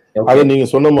இருக்கு. அதை நீங்க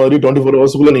சொன்ன மாதிரி 24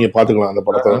 ஹவர்ஸ்க்குள்ள நீங்க பாத்துக்கலாம். அந்த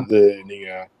படத்தை வந்து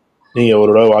நீங்க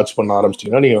ஒரு தடவை வாட்ச் பண்ண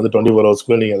ஆரம்பிச்சிட்டீங்கன்னா நீங்க வந்து 24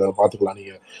 ஹவர்ஸ்க்குள்ள நீங்க அதை பாத்துக்கலாம்.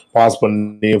 நீங்க பாஸ்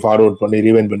பண்ணி ஃபார்வர்ட் பண்ணி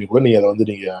ரீவைண்ட் பண்ணி கூட நீங்க அதை வந்து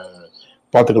நீங்க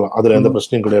பாத்துக்கலாம். அதுல எந்த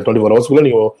பிரச்சனையும் கிடையாது. 24 ஹவர்ஸ்க்குள்ள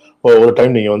நீங்க ஒரு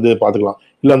டைம் நீங்க வந்து பாத்துக்கலாம்.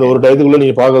 இல்ல அந்த ஒரு டயத்துக்குள்ள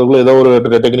நீங்க பாக்குறதுக்குள்ள ஏதோ ஒரு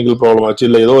டெக்னிக்கல் ப்ராப்ளம் ஆச்சு,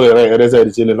 இல்ல ஏதோ ஒரு எரேஸ்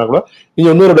ஆயிடுச்சு இல்லைன்னா கூட நீங்க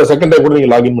இன்னொரு செகண்ட் டைம் கூட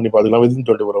நீங்க லாகின் பண்ணி பாத்துக்கலாம். வித்தின்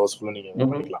 24 ஹவர்ஸ்க்குள்ள நீங்க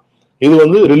பண்ணிக்கலாம். இது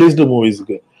வந்து ரிலீஸ்டு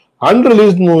மூவிஸ்க்கு.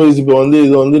 அன்ரிலீஸ்ட் மூவிஸ் இப்போ வந்து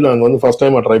இது வந்து நாங்க வந்து ஃபர்ஸ்ட்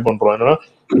டைம் ட்ரை பண்றோம். என்னன்னா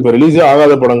இப்ப ரிலீஸே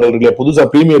ஆகாத படங்கள் இருக்கு இல்லையா, புதுசா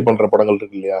ப்ரீமியர் பண்ற படங்கள்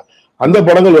இருக்கு இல்லையா, அந்த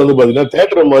படங்கள் வந்து பாத்தீங்கன்னா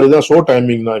தியேட்டர் மாதிரி தான் ஷோ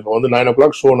டைமிங் தான். இப்போ வந்து 9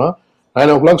 o'clock ஷோனா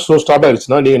 9 o'clock ஷோ ஸ்டார்ட்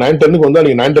ஆயிடுச்சுன்னா நீங்க 9:10 வந்தா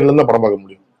நீங்க 9:10 தான் படம் பார்க்க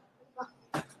முடியும்.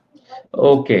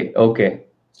 ஓகே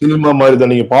சினிமா மாதிரி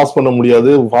தான். நீங்க பாஸ் பண்ண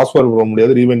முடியாது, ஃபாஸ்ட் ஃபார்வர்ட் பண்ண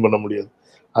முடியாது, ரீவைண்ட் பண்ண முடியாது.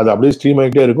 அது அப்படியே ஸ்ட்ரீம்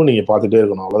ஆகிட்டே இருக்கும், நீங்க பார்த்துட்டே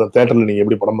இருக்கணும். அவ்வளவுதான். தியேட்டர்ல நீங்க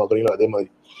எப்படி படம் பார்க்குறீங்களோ அதே மாதிரி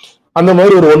அந்த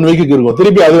மாதிரி ஒரு 1 வீக்கு இருக்கும்.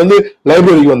 திருப்பி அது வந்து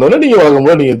லைப்ரரிக்கு வந்தோடனே நீங்க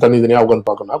வழங்கும்போது நீங்க தனித்தனியா உட்காந்து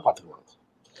பார்க்கணும் பாத்துக்கலாம்.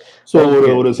 ஸோ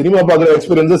ஒரு சினிமா பார்க்குற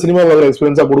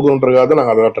எக்ஸ்பீரியன்ஸா கொடுக்கணுன்றதுக்காக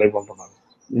நாங்க அதை ட்ரை பண்றோம்.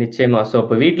 நிச்சயமா. சோ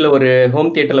அப்ப வீட்டுல ஒரு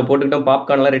ஹோம் தியேட்டர்ல போட்டுக்கிட்டோம்,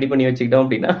 பாப்கார்ன் எல்லாம் ரெடி பண்ணி வச்சுக்கிட்டோம்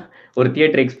அப்படின்னா ஒரு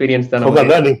தியேட்டர் எக்ஸ்பீரியன்ஸ் தான்.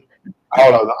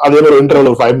 அவ்வளவுதான். அதே மாதிரி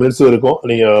இன்டர்வல் ஒரு 5 minutes இருக்கும்.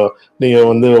 நீங்க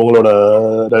வந்து உங்களோட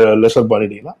லெஷர்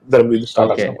பண்ணிட்டீங்கன்னா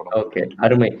ஓகே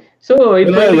அருமை. சோ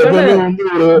எப்பவுமே வந்து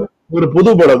ஒரு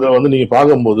புது படத்தை வந்து நீங்க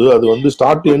பார்க்கும்போது அது வந்து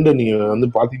ஸ்டார்ட் எண்ட் நீங்க வந்து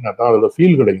பாத்தீங்கன்னா தான் அதோட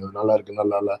ஃபீல் கிடைக்கும். நல்லா இருக்கு,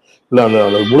 நல்லா இல்ல அந்த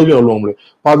முழுமையா உள்ள முடியும்.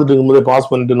 பார்த்துட்டு இருக்கும்போதே பாஸ்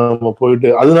பண்ணிட்டு நம்ம போயிட்டு,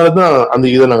 அதனாலதான் அந்த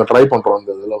இதை நாங்க ட்ரை பண்றோம்.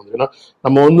 அந்த இதுல வந்து ஏன்னா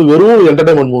நம்ம வந்து வெறும்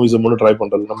என்டர்டைன்மெண்ட் மூவிஸ் மட்டும் ட்ரை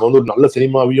பண்றது, நம்ம வந்து நல்ல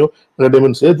சினிமாவையும்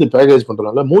என்டர்டைன்மெண்ட் சேர்த்து பேக்கேஜ்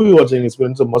பண்றதுனால மூவி வாட்சிங்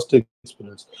experience must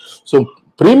experience. So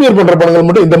premier பண்ற படங்கள்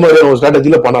மட்டும் இந்த மாதிரி ஒரு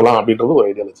ஸ்ட்ராட்டஜில பண்ணலாம் அப்படின்றது ஒரு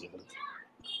ஐடியாலஜி.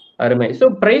 அருமை. சோ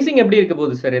பிரைசிங் எப்படி இருக்க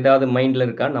போகுது சார்? ஏதாவது மைண்ட்ல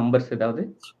இருக்கா நம்பர்ஸ்? ஏதாவது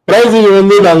பிரைசிங்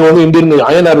வந்து நாங்க வந்து இந்தியன்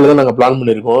INRல தான் நாங்க பிளான்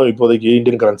பண்ணிருக்கோம். இப்போதைக்கு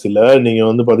இந்தியன் கரன்சில நீங்க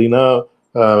வந்து பாத்தீங்கன்னா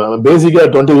பேசிக்கா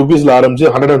 20 rupeesல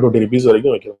ஆரம்பிச்சு 120 rupees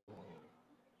வரைக்கும் வைக்கிறோம்.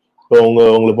 இப்போ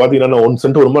உங்களுக்கு பாத்தீங்கன்னா 1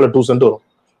 cent வருமா இல்ல 2 cent வரும்.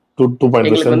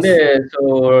 2.5 cents வந்து சோ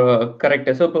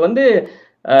கரெக்ட். சோ இப்போ வந்து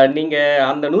நீங்க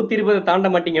அந்த 120 தாண்ட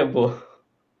மாட்டீங்க அப்போ?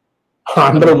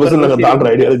 100% நாங்க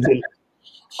தாண்டற ஐடியாலஜி இல்ல.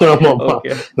 ஆமாமா,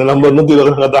 இந்த நம்பர்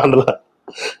 120 நாங்க தாண்டல.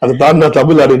 அதை தாண்டினா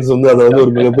தமிழ் ஆடியன்ஸ் வந்து அதை வந்து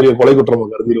ஒரு மிகப்பெரிய கொலை குற்றமா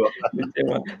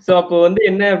கருதிடுவாங்க. சோ அப்போ வந்து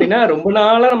என்ன அப்படின்னா ரொம்ப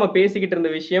நாளா நம்ம பேசிக்கிட்டு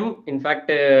இருந்த விஷயம்,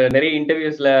 இன்ஃபேக்ட் நிறைய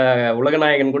இன்டர்வியூஸ்ல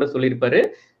உலகநாயகன் கூட சொல்லியிருப்பாரு,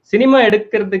 சினிமா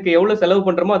எடுக்கிறதுக்கு எவ்வளவு செலவு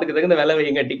பண்றோமோ அதுக்கு தகுந்த விலை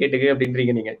வைங்க டிக்கெட்டுக்கு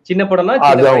அப்படின்றீங்க. நீங்க சின்ன படம்னா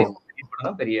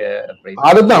பெரிய பிரைஸ்.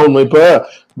 அதுதான் உண்மை. இப்ப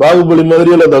பாகுபலி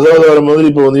மாதிரி இல்ல தசாவதாரம் மாதிரி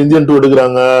இப்ப வந்து இந்தியன் 2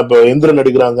 எடுக்கிறாங்க, இப்ப இந்திரன்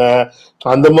எடுக்கிறாங்க,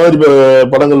 அந்த மாதிரி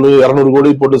படங்கள் 200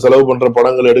 கோடி போட்டு செலவு பண்ற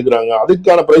படங்கள் எடுக்கிறாங்க.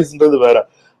 அதுக்கான பிரைஸ்ன்றது வேற.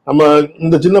 நம்ம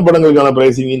இந்த சின்ன படங்களுக்கான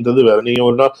பிரைசிங்ன்றது வேற. நீங்க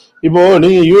ஒரு நாள் இப்போ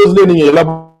நீங்க யூஎஸ்ல நீங்க எல்லா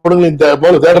படங்களையும்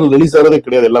தியேட்டர்ல ரிலீஸ் ஆகிறதே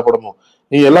கிடையாது. எல்லா படமும்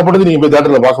நீங்க எல்லா படத்தையும் நீங்க போய்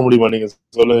தியேட்டர்ல பார்க்க முடியுமா? நீங்க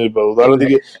சொல்லுங்க. இப்ப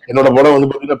உதாரணத்துக்கு என்னோட படம் வந்து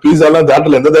பாத்தீங்கன்னா பீஸா எல்லாம்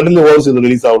தியேட்டர்ல எந்த தியேட்டர்லயும் ஓவர்சீஸ்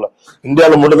ரிலீஸ் ஆகல.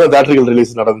 இந்தியாவில மட்டும் தான் தியேட்டர்கள்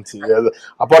ரிலீஸ் நடந்துச்சு.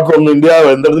 அப்பார்ட் ஃப்ரம் இந்தியா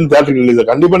எந்த இடத்துலயும் தியேட்டர்கள் ரிலீஸ்.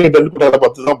 கண்டிப்பா நீங்க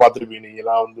 10 தான் பாத்துருப்பீங்க. நீங்க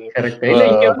எல்லாம் வந்து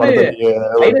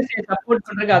சப்போர்ட்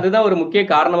பண்றதுக்கு அதுதான் ஒரு முக்கிய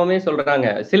காரணமே சொல்றாங்க.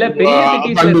 சில பெரிய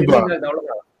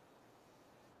சிட்டிஸ்ல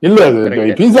இல்ல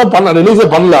பீஸா ரிலீஸ்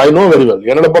பண்ணல. I know very well.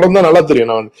 என்னோட படம் தான் நல்லா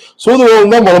தெரியும். நான்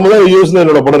சூதுவோம் தான் முதல்ல யூஎஸ்ல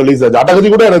என்னோட படம் ரிலீஸ் ஆச்சு. அட்டகதி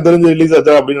கூட எனக்கு தெரிஞ்சு ரிலீஸ்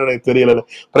ஆச்சா அப்படின்னு எனக்கு தெரியல.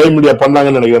 பிரைம் மீடியா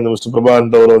பண்ணாங்கன்னு நினைக்கிறேன். அந்த மிஸ்டர்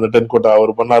பிரபான்ற ஒரு 10 கோட்டா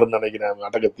அவர் பண்ணாருன்னு நினைக்கிறேன்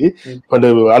அட்டகத்தி. பட்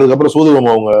அதுக்கப்புறம்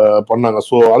சூதுவோம் அவங்க பண்ணாங்க.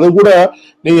 சோ அது கூட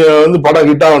நீங்க வந்து படம்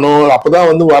ஹிட் ஆகணும்.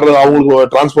 அப்பதான் வந்து வர்ற அவங்களுக்கு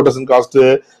டிரான்ஸ்போர்டேஷன் காஸ்ட்,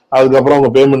 அதுக்கப்புறம்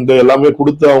அவங்க பேமெண்ட் எல்லாமே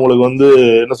கொடுத்து அவங்களுக்கு வந்து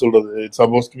என்ன சொல்றது, இட்ஸ்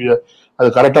சப்போஸ் அது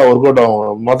கரெக்டா ஒர்க் அவுட்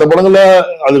ஆகும். மற்ற படங்கள்ல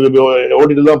அது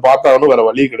ஓடிட்டு தான் பார்த்தாலும் வேற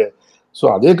வழி கிடையாது. சோ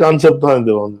அதே கான்செப்ட் தான்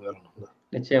இது வந்து.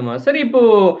 நிச்சயமா. சரி, இப்போ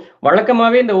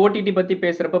வழக்கமாவே இந்த ஓடிடி பத்தி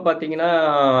பேசுறப்ப பாத்தீங்கன்னா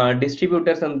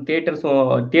டிஸ்ட்ரிபியூட்டர்ஸ் அண்ட்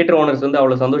தியேட்டர் ஓனர்ஸ் வந்து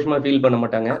அவ்வளவு சந்தோஷமா ஃபீல் பண்ண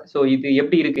மாட்டாங்க. சோ இது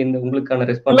எப்படி இருக்கு இந்த உங்களுக்கான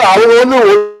ரெஸ்பான்ஸ்? அவங்க வந்து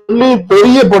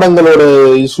பெரிய படங்களோட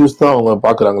இஷ்யூஸ் தான் அவங்க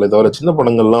பாக்குறாங்களே தவிர சின்ன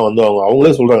படங்கள்லாம் வந்து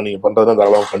அவங்களே சொல்றாங்க நீங்க பண்றதா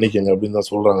தாராளமா பண்ணிக்கங்க அப்படின்னு தான்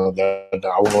சொல்றாங்க.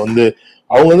 அவங்க வந்து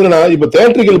இப்ப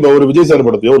தியேட்டரிக்கல் இப்ப ஒரு விஜய் சார்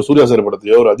படத்தையோ, ஒரு சூர்யா சார்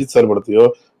படத்தையோ, ஒரு அஜித் சார் படத்தையோ,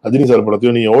 ரஜினி சார்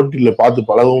படத்தையோ நீங்க ஓடிடில பார்த்து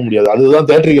பழகவும் முடியாது. அதுதான்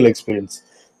தியேட்டரிக்கல் எக்ஸ்பீரியன்ஸ்.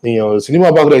 நீங்க சினிமா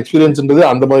பாக்குற எக்ஸ்பீரியன்ஸ்ன்றது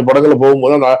அந்த மாதிரி படங்களை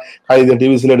போகும்போது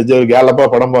டிவிஸ்ல அடிச்ச கேலப்பா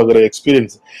படம் பாக்குற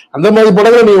எக்ஸ்பீரியன்ஸ். அந்த மாதிரி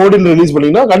படங்களை நீங்க ஓடிடில ரிலீஸ்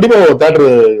பண்ணீங்கன்னா கண்டிப்பா தியேட்டர்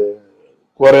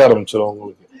குறைய ஆரம்பிச்சிடும்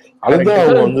உங்களுக்கு. அதுதான்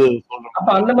அவங்க வந்து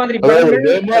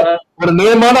ஒரு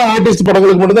நேமான ஆர்டிஸ்ட்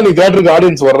படங்களுக்கு மட்டும் தான் நீ தியேட்டருக்கு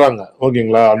ஆடியன்ஸ் வர்றாங்க.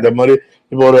 ஓகேங்களா? அந்த மாதிரி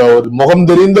இப்போ ஒரு முகம்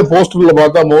தெரிந்த போஸ்டர்ல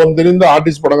பார்த்தா முகம் தெரிந்த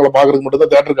ஆர்டிஸ்ட் படங்களை பாக்குறதுக்கு மட்டும்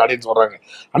தான் தியேட்டருக்கு ஆடியன்ஸ் வர்றாங்க.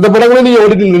 அந்த படங்களை நீங்க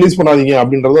ஓடிடில ரிலீஸ் பண்ணாதீங்க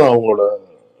அப்படின்றது அவங்களோட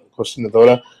கொஸ்டின்.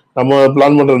 தவிர நம்ம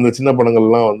பிளான் பண்ற இந்த சின்ன படங்கள்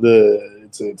எல்லாம் வந்து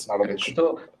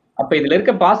அப்ப இதுல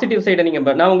இருக்க பாசிட்டிவ் சைட நீங்க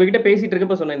நான் உங்ககிட்ட பேசிட்டு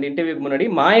இருக்கப்ப சொன்னேன் இந்த இன்டர்வியூக்கு முன்னாடி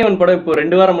மாயவன் படம் இப்போ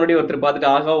 2 வாரம் முன்னாடி ஒருத்தர்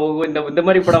பார்த்துட்டு ஆகா ஓகோ இந்த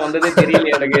மாதிரி படம் வந்ததே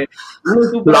தெரியல எனக்கு.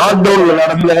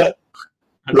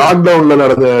 லாக்டவுன்ல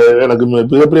நடந்த எனக்கு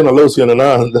மிகப்பெரிய நல்ல விஷயம் என்னன்னா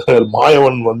அந்த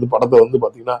மாயவன் வந்து படத்தை வந்து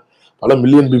பாத்தீங்கன்னா பல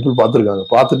மில்லியன் பீப்புள் பார்த்துருக்காங்க.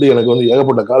 பார்த்துட்டு எனக்கு வந்து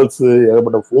ஏகப்பட்ட கால்ஸ்,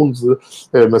 ஏகப்பட்ட போன்ஸ்,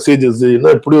 மெசேஜஸ்,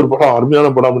 என்ன இப்படி ஒரு படம்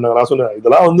அருமையான படம் அப்படின்னு நான் சொன்னேன்.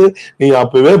 இதெல்லாம் வந்து நீங்க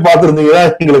அப்பவே பார்த்துருந்தீங்கன்னா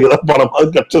எங்களுக்கு ஏதாவது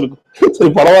படமாவது கிடைச்சிருக்கும். சரி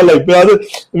பரவாயில்ல,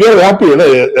 இப்பயாவது ஹாப்பி. ஏன்னா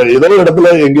ஏதோ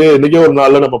இடத்துல என்னைக்கே ஒரு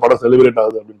நாள்ல நம்ம படம் செலிப்ரேட்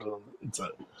ஆகுது அப்படின்றது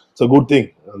இட்ஸ் குட் திங்.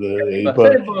 அது இப்ப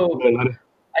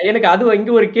எனக்கு அது இங்க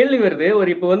ஒரு கேள்வி வருது.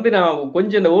 இப்ப வந்து நான்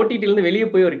கொஞ்சம் இந்த ஓடிடில இருந்து வெளியே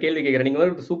போய் ஒரு கேள்வி கேட்கறேன். நீங்க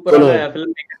ஒரு சூப்பரான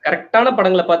ஃபிலிம் மேக்கர், கரெக்டான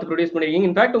படங்களை பார்த்து ப்ரொடியூஸ் பண்ணிருக்கீங்க.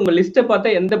 இன்ஃபேக்ட் உங்க லிஸ்ட்டை பார்த்தா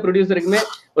எந்த ப்ரொடியூசருக்குமே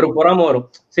ஒரு பொறாம வரும்.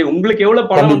 சரி உங்களுக்கு எவ்வளவு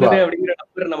படம் வந்தது அப்படிங்கிற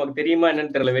நம்பர் நமக்கு தெரியுமா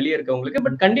என்னன்னு தெரியல வெளியே இருக்கவங்களுக்கு.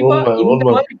 பட் கண்டிப்பா இந்த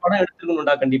மாதிரி படம்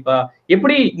எடுத்துக்கணும்டா கண்டிப்பா.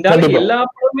 எப்படி இந்த எல்லா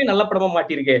படமுமே நல்ல படமா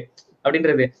மாட்டிருக்கு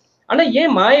அப்படின்றது. ஆனா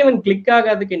ஏன் மாயவன் கிளிக்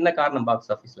ஆகாததுக்கு என்ன காரணம்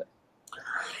பாக்ஸ் ஆபீஸ்ல?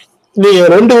 நீங்க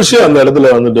 2 விஷயம் அந்த இடத்துல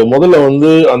வந்துட்டு, முதல்ல வந்து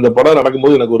அந்த படம்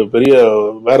நடக்கும்போது எனக்கு ஒரு பெரிய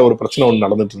வேற ஒரு பிரச்சனை ஒண்ணு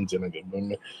நடந்துட்டு இருந்துச்சு.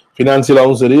 எனக்கு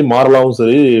பினான்சியலாவும் சரி, மாரலாவும்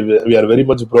சரி, we are very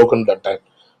much broken that time.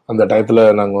 அந்த டயத்துல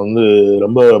நாங்க வந்து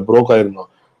ரொம்ப ப்ரோக் ஆயிருந்தோம்.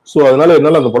 ஸோ அதனால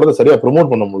என்னால அந்த படத்தை சரியா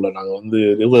ப்ரொமோட் பண்ண முடியல. நாங்க வந்து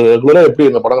ரெகுலரா எப்படி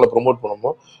அந்த படங்களை ப்ரொமோட்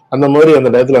பண்ணோமோ அந்த மாதிரி அந்த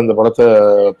டயத்துல அந்த படத்தை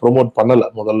ப்ரொமோட்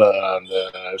பண்ணல முதல்ல அந்த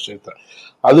விஷயத்த.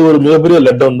 அது ஒரு மிகப்பெரிய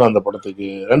லெட் டவுன் தான் அந்த படத்துக்கு.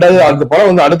 2வது அந்த படம்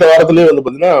வந்து அடுத்த வாரத்திலேயே வந்து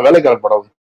பாத்தீங்கன்னா வேலைக்காரன் படம்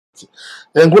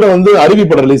என் கூட வந்து அருவி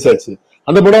படம் ரிலீஸ் ஆச்சு.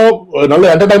 அந்த படம் நல்ல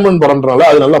என்டர்டைன்மெண்ட் படம்ன்றனால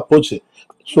அது நல்லா போச்சு.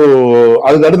 ஸோ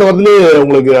அதுக்கு அடுத்த வாரத்திலேயே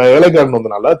உங்களுக்கு வேலைக்காரன்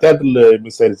வந்தனால தியேட்டர்ல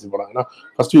மிஸ் ஆயிருச்சு படம். ஏன்னா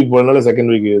ஃபர்ஸ்ட் வீக் போனதுனால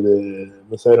செகண்ட் வீக் இது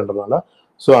மிஸ் ஆயிருன்றதுனால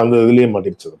ஸோ அந்த இதுலயே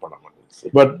மாட்டிருச்சு அந்த படம்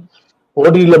மாட்டிருச்சு. பட்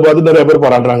ஓடிடில பார்த்து நிறைய பேர்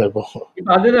பாராட்டுறாங்க இப்போ.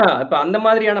 அதுதான் இப்ப அந்த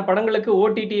மாதிரியான படங்களுக்கு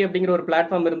ஓடிடி அப்படிங்கிற ஒரு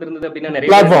பிளாட்ஃபார்ம் இருந்திருந்தது அப்படின்னா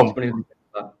நிறைய பிளாட்ஃபார்ம்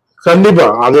கண்டிப்பா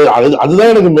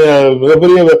அதுதான் எனக்கு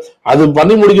மிகப்பெரிய. அது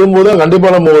பண்ணி முடிக்கும் போது கண்டிப்பா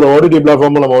நம்ம ஒரு ஓடிடி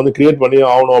பிளாட்ஃபார்ம் நம்ம வந்து கிரியேட் பண்ணி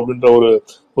ஆகணும் அப்படின்ற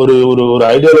ஒரு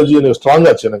ஐடியாலஜி எனக்கு ஸ்ட்ராங்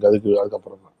ஆச்சு எனக்கு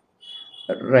அதுக்கப்புறம் தான்.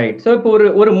 ரைட். ஸோ இப்போ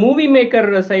ஒரு மூவி மேக்கர்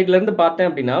சைட்ல இருந்து பார்த்தேன்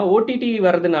அப்படின்னா ஓடிடி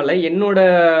வர்றதுனால என்னோட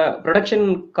ப்ரொடக்ஷன்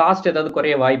காஸ்ட் ஏதாவது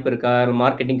குறைய வாய்ப்பு இருக்கா?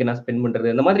 மார்க்கெட்டிங்க்கு நான் ஸ்பெண்ட்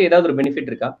பண்றது அந்த மாதிரி ஏதாவது ஒரு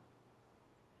பெனிஃபிட் இருக்கா?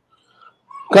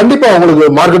 கண்டிப்பா உங்களுக்கு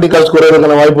மார்க்கெட்டிங் காஸ்ட்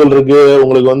குறையறதுக்கான வாய்ப்புகள் இருக்கு.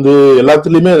 உங்களுக்கு வந்து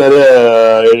எல்லாத்துலயுமே நிறைய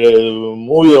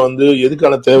மூவியை வந்து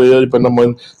எதுக்கான தேவையோ இப்ப நம்ம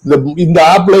இந்த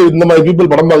ஆப்ல இந்த மாதிரி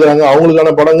பீப்புள் படம் பாக்குறாங்க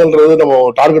அவங்களுக்கான படங்கள்ன்றது நம்ம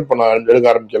டார்கெட் பண்ண எடுக்க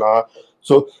ஆரம்பிக்கலாம்.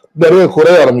 ஸோ நிறைய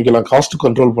குறைய ஆரம்பிக்கலாம், காஸ்ட்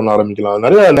கண்ட்ரோல் பண்ண ஆரம்பிக்கலாம்.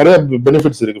 நிறைய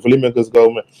பெனிஃபிட்ஸ் இருக்கு ஃபிலிம்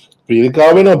மேக்கர்ஸ்க்காகவுமே. இப்போ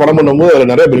இதுக்காகவே நம்ம படம் பண்ணும்போது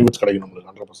அதுல நிறைய பெனிஃபிட்ஸ் கிடைக்கும் நம்மளுக்கு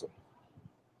 100%.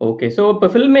 ஓகே. ஸோ இப்போ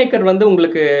ஃபில்ம் மேக்கர் வந்து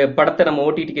உங்களுக்கு படத்தை நம்ம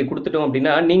ஓடிடிக்கு கொடுத்துட்டோம்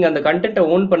அப்படின்னா நீங்க அந்த கண்டென்ட்டை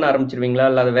ஓன் பண்ண ஆரம்பிச்சிருவீங்களா?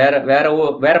 இல்ல அது வேற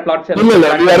பிளாட்ஃபார்ம்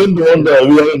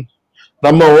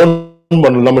நம்ம ஓன்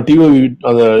பண்ணலாம். நம்ம டிவி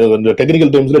அந்த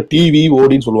டெக்னிக்கல் டேர்ம்ஸ்ல டிவி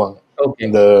ஓடின்னு சொல்லுவாங்க.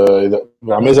 இந்த இது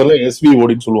அமேசான்ல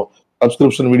SVODன்னு சொல்லுவோம்,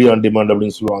 சப்ஸ்கிரிப்ஷன் வீடியோ ஆன் டிமாண்ட்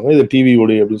அப்படின்னு சொல்லுவாங்க. இது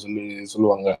TVOD அப்படின்னு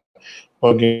சொல்லுவாங்க.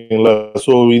 ஓகேங்களா.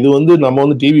 சோ இது வந்து நம்ம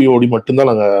வந்து TVOD மட்டும்தான்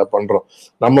நாங்க பண்றோம்.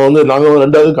 நாங்க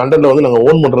ரெண்டாவது கண்டென்ட் வந்து நாங்க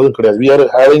ஓன் பண்றதும் கிடையாது. we are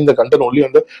having the content only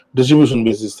on the distribution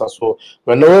basis தான். so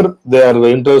whenever they are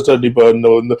interested, இப்ப இந்த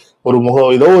ஒரு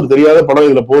ஏதோ ஒரு தெரியாத படம்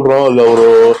இதுல போடுறோம், இல்ல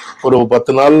ஒரு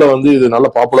 10 நாள்ல வந்து இது நல்ல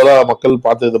பாப்புலரா மக்கள்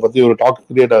பார்த்து இதை பத்தி ஒரு டாக்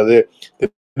கிரியேட் ஆகுது,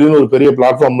 திடீர்னு ஒரு பெரிய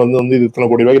பிளாட்ஃபார்ம்ல இருந்து இது இத்தனை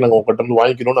கோடி ரூபாய்க்கு நாங்க உங்ககிட்ட இருந்து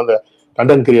வாங்கிக்கணும்னு அந்த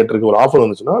கண்டென்ட் கிரியேட்டருக்கு ஒரு ஆஃபர்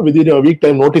வந்துச்சுன்னா வித்தின் வீக்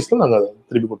டைம் நோட்டீஸ்ல நாங்க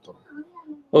திருப்பி கொடுத்தோம்.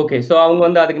 ஓகே, சோ அவங்க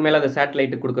வந்து அதுக்கு மேல அந்த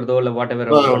சேட்டலைட் கொடுக்கறதோ இல்ல வாட் எவர்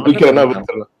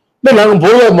நாங்க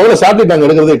முதல்ல சேட்டலைட் நாங்க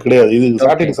எடுக்கிறதே கிடையாது. இது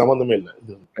சேட்டலைட் சம்பந்தமே இல்ல.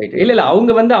 இல்ல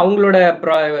அவங்க வந்து அவங்களோட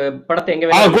படத்தை எங்க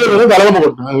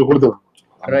கொடுத்தோம்.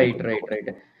 ரைட்.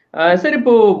 சார்,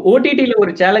 இப்போ ஓடிடில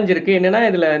ஒரு சேலஞ்ச் இருக்கு. என்னன்னா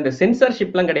இதுல இந்த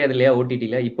சென்சார்ஷிப்லாம் கிடையாது இல்லையா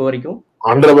ஓடிடில இப்போ வரைக்கும்?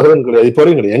 100% கிடையாது. இப்போ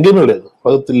வரைக்கும் கிடையாது, எங்கேயுமே கிடையாது.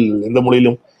 பதத்தில் எந்த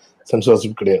மொழியிலும்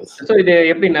சென்சார்ஷிப் கிடையாது. சோ இது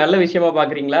எப்படி நல்ல விஷயமா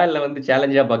பாக்குறீங்களா இல்ல வந்து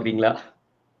சேலஞ்சா பாக்குறீங்களா?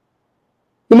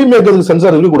 பிலிம் மேக்கருக்கு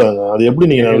சென்சார் இருக்கக்கூடாது. அது எப்படி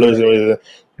நீங்க நல்ல விஷயம்?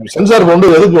 சென்சார்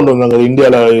எதுக்கு கொண்டு வந்தாங்க?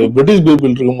 இந்தியால பிரிட்டிஷ்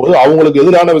பீப்புள் இருக்கும்போது அவங்களுக்கு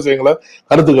எதிரான விஷயங்களை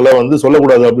கருத்துக்களை வந்து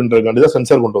சொல்லக்கூடாது அப்படின்றதுக்காண்டிதான்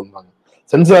சென்சார் கொண்டு வந்தாங்க.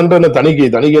 சென்சார்ன்ற என்ன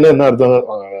தணிக்கைன்னா என்ன அர்த்தம்?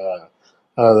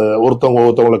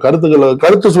 ஒருத்தவங்கள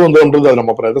கருத்து சுதந்திரம்ன்றது அது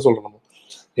நம்ம அப்புறம் எதை சொல்லணும்?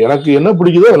 எனக்கு என்ன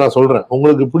பிடிக்குதோ அதை நான் சொல்றேன்.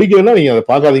 உங்களுக்கு பிடிக்கலன்னா நீங்க அதை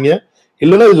பார்க்காதீங்க.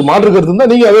 இல்லைன்னா இதுக்கு மாற்று கருத்து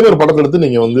இருந்தா நீங்க அதே மாதிரி படத்தை எடுத்து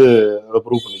நீங்க வந்து அதை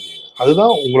ப்ரூவ் பண்ணிக்கீங்க.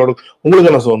 அதுதான்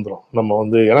உங்களுக்கான சுதந்திரம். நம்ம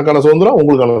வந்து எனக்கான சுதந்திரம்,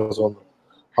 உங்களுக்கான சுதந்திரம்,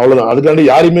 அவ்வளவுதான். அதுக்காண்டி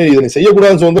யாருமே இதை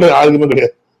செய்யக்கூடாதுன்னு சுதந்திரம் யாருக்குமே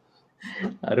கிடையாது.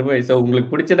 அருமை. சோ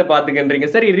உங்களுக்கு பிடிச்சதை பாத்துக்கன்றீங்க.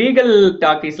 சரி, ரீகல்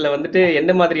டாக்கீஸ்ல வந்துட்டு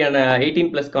எந்த மாதிரியான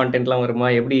 18+ கான்டென்ட் எல்லாம் வருமா?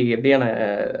 எப்படியான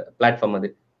பிளாட்ஃபார்ம் அது?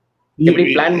 எப்படி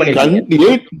பிளான்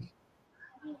பண்ணிருக்கீங்க?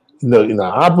 இந்த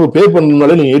ஆப் பே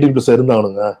பண்ணனாலே நீங்க 18+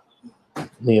 இருந்தானுங்க.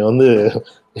 நீங்க வந்து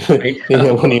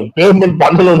நீங்க பேமெண்ட்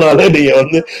பண்ணணும்னாலே நீங்க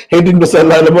வந்து 18+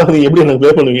 இல்லாம நீங்க எப்படி எனக்கு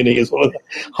பே பண்ணுவீங்க? நீங்க சொல்லுங்க.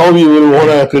 How you will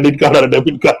own credit card R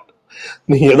debit card?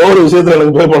 நீங்க ஏதோ ஒரு விஷயத்துல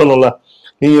எனக்கு பே பண்ணணும்ல.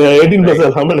 நீங்க 18+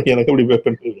 இல்லாம நீங்க எனக்கு எப்படி பே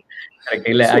பண்ணுவீங்க?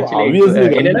 இல்ல ஆக்சுவலி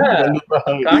என்னன்னா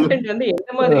கான்டென்ட் வந்து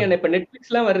எந்த மாதிரியான இப்ப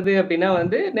நெட்ஃபிளிக்ஸ்லாம் வருது அப்படின்னா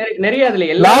வந்து நிறைய அதுல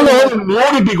எல்லாம்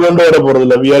நியூடிட்டி கொண்டு வர போறது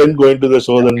இல்ல. we aren't going to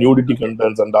show the nudity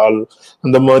contents and all.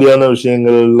 அந்த மாதிரியான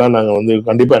விஷயங்கள் எல்லாம் நாங்க வந்து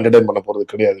கண்டிப்பா என்டர்டெயின் பண்ண போறது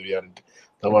கிடையாது. we aren't.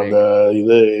 நம்ம அந்த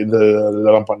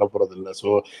இதெல்லாம் பண்ண போறது இல்ல. சோ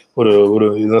ஒரு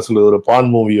என்ன சொல்றது, ஒரு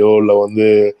பான் மூவியோ இல்ல வந்து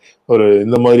ஒரு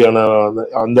இந்த மாதிரியான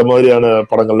அந்த மாதிரியான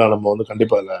படங்கள்லாம் நம்ம வந்து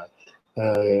கண்டிப்பா இல்ல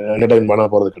என்டர்டெயின் பண்ண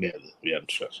போறது கிடையாது.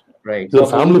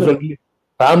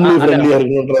 ஃபேமிலி ஃப்ரெண்ட்லியா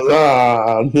இருக்கணும்ன்றதுதான்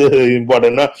வந்து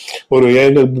இம்பார்ட்டன்ட்னா, ஒரு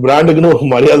பிராண்டுக்குன்னு ஒரு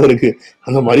மரியாதை இருக்கு.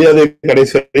 அந்த மரியாதையை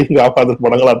கடைசி வரைக்கும் காப்பாற்ற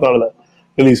படங்களா தான் அதுல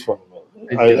ரிலீஸ் பண்ணணும்.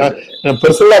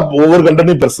 பெர்சனலா ஒவ்வொரு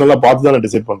கண்டென்ட்டையும் பெர்சனலா பார்த்து தான் நான்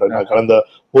டிசைட் பண்றேன். நான் கடந்த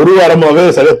ஒரு வாரமாவே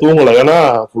சரியா தூங்கல. ஏன்னா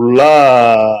ஃபுல்லா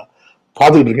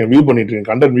பாத்துக்கிட்டு இருக்கேன், வியூ பண்ணிட்டு இருக்கேன்,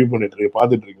 கண்டென்ட் வியூ பண்ணிட்டு இருக்கேன்,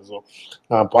 பாத்துட்டு இருக்கேன். ஸோ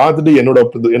நான் பார்த்துட்டு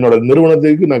என்னோட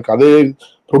நிறுவனத்துக்கு நான் கதையை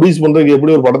ப்ரொடியூஸ் பண்றதுக்கு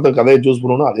எப்படி ஒரு படத்தை கதையை சூஸ்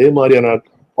பண்ணணும், அதே மாதிரியான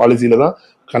பாலிசியில தான்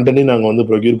கண்டென்ட் நாங்க வந்து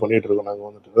ப்ரொக்யூர் பண்ணிட்டு இருக்கோம். நாங்க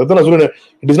வந்துட்டு நான் சொல்றேன்,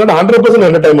 it is not 100%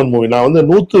 entertainment movie. நான் வந்து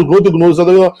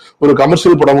 100% ஒரு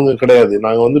கமர்ஷியல் படமும் கிடையாது.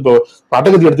 நாங்க வந்து இப்போ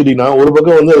அட்டகத்தி எடுத்துட்டீங்கன்னா ஒரு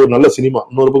பக்கம் வந்து ஒரு நல்ல சினிமா,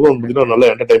 இன்னொரு பக்கம் வந்து நல்ல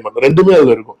என்டர்டைன்மெண்ட், ரெண்டுமே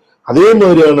அதுல இருக்கும். அதே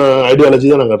மாதிரியான ஐடியாலஜி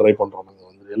தான் நாங்க ட்ரை பண்றோம். நாங்க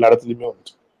வந்து எல்லா இடத்துலயுமே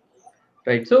வந்து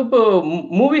ரைட். சோ இப்போ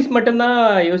மூவிஸ் மட்டும் தான்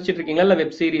யோசிச்சிட்டு இருக்கீங்களா இல்ல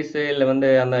வெப் சீரிஸ் இல்ல வந்து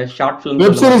அந்த ஷார்ட் ஃபிலிம்ஸ்?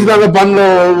 வெப் சீரிஸ் நாங்க பண்ண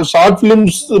ஷார்ட்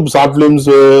ஃபிலிம்ஸ்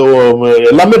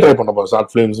எல்லாமே ட்ரை பண்ண போறோம்.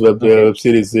 ஷார்ட் ஃபிலிம்ஸ், வெப்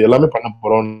சீரிஸ் எல்லாமே பண்ண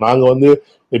போறோம். நாங்க வந்து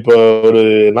இப்போ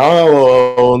நான்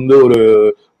வந்து ஒரு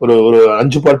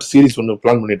 5 பார்ட் சீரிஸ் ஒன்னு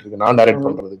பிளான் பண்ணிட்டு இருக்கேன், நான் டைரக்ட்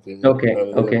பண்றதுக்கு.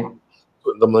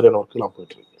 இந்த மாதிரியான ஒர்க் எல்லாம்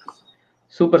போயிட்டு இருக்கு.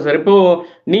 Super sir. இப்போ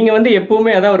நீங்க வந்து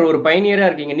எப்பவுமே அதான் ஒரு பயனியரா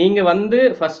இருக்கீங்க. நீங்க வந்து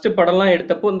ஃபர்ஸ்ட் படம்லாம்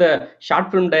எடுத்தப்போ இந்த ஷார்ட்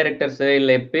பிலிம் டைரக்டர்ஸ்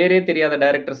இல்ல பேரே தெரியாத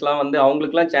டைரக்டர்ஸ் எல்லாம் வந்து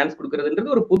அவங்களுக்கு எல்லாம் சான்ஸ்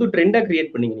கொடுக்கறதுன்றது ஒரு புது ட்ரெண்டா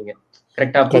கிரியேட் பண்ணீங்க நீங்க.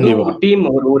 கரெக்டா? புது டீம்,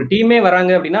 ஒரு டீமே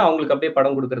வராங்க அப்படின்னா அவங்களுக்கு அப்படியே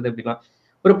படம் கொடுக்கறது அப்படின்னா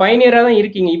ஒரு பயனியரா தான்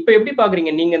இருக்கீங்க. இப்ப எப்படி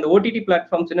பாக்குறீங்க நீங்க இந்த OTT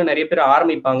பிளாட்ஃபார்ம்ஸ் இன்னும் நிறைய பேர்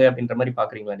ஆரம்பிப்பாங்க அப்படின்ற மாதிரி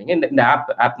பாக்குறீங்களா நீங்க? இந்த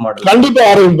ஆப் மாடல் கண்டிப்பா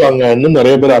ஆரம்பிப்பாங்க. இன்னும்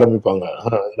நிறைய பேர் ஆரம்பிப்பாங்க.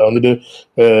 இதுல வந்துட்டு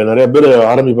நிறைய பேர்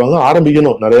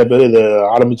ஆரம்பிக்கணும். நிறைய பேர் இதை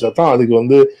ஆரம்பிச்சாதான் அதுக்கு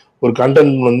வந்து ஒரு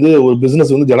கண்டென்ட் வந்து ஒரு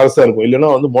பிசினஸ் வந்து ஜெனரஸா இருக்கும்.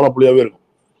 இல்லைன்னா வந்து மோனோபொலியாவே இருக்கும்.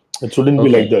 It shouldn't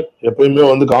be like that. எப்பயுமே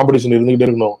வந்து காம்படிஷன் இருந்துகிட்டே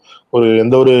இருக்கணும்.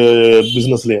 எந்த ஒரு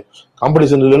பிசினஸ்லயும்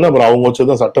காம்படிஷன் இல்லைன்னா அப்புறம் அவங்க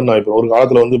வச்சதுதான் சட்டம் தான். இப்போ ஒரு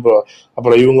காலத்துல வந்து இப்போ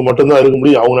அப்புறம் இவங்க மட்டும்தான் இருக்க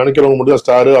முடியும், அவங்க நினைக்கிறவங்க மட்டும் தான்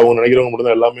ஸ்டாரு, அவங்க நினைக்கிறவங்க மட்டும்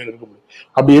தான் எல்லாமே இருக்க முடியும்.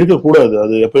 அப்படி இருக்கக்கூடாது.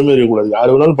 அது எப்பயுமே இருக்கக்கூடாது. யாரு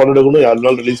வேணாலும் படம் எடுக்கணும், யாரு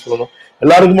வேணாலும் ரிலீஸ் பண்ணணும்,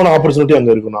 எல்லாருக்குமான ஆப்பர்ச்சுனிட்டி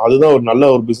அங்க இருக்கணும். அதுதான் ஒரு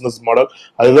நல்ல ஒரு பிசினஸ் மாடல்,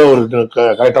 அதுதான் ஒரு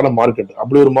கரெக்டான மார்க்கெட்.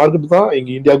 அப்படி ஒரு மார்க்கெட் தான்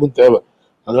இங்க இந்தியாவுக்கும் தேவை.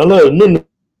 அதனால இன்னும்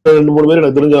 2-3 பேர்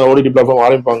எனக்கு தெரிஞ்ச OTT பிளாட்ஃபார்ம்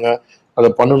ஆரம்பிப்பாங்க. அதை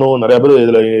பண்ணணும். நிறைய பேர்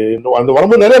இதுல அந்த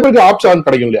வரும்போது நிறைய பேருக்கு ஆப்ஷன்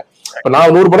கிடைக்கும் இல்லையா? இப்ப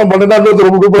நான் 100 படம் பண்ணேன்னா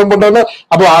 100 படம் பண்ணேன்னா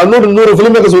அப்ப 100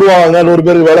 ஃபிலிம் மேக்கர்ஸ் உருவாங்க, 100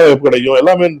 பேருக்கு வேலை வாய்ப்பு கிடைக்கும்.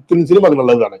 எல்லாமே சினிமாக்கு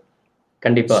நல்லது தானே.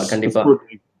 கண்டிப்பா கண்டிப்பா.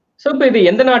 சோ இப்போ இது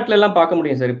எந்த நாட்டுல எல்லாம் பார்க்க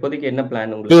முடியும் சார்? இப்போதைக்கு என்ன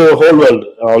பிளான் உங்களுக்கு? Whole world,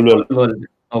 all world.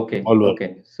 Okay okay.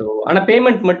 So ஆனா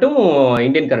பேமெண்ட் மட்டும்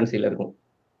இந்தியன் கரன்சில இருக்கும்.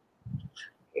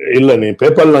 இல்ல, நீ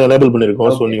பேபால் நாங்க எனேபிள்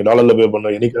பண்ணிருக்கோம். சோ நீங்க டாலர்ல பே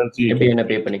பண்ண எனி கரன்சி எப்படி என்ன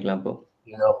பே பண்ணிக்கலாம் அப்போ.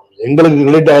 எங்களுக்கு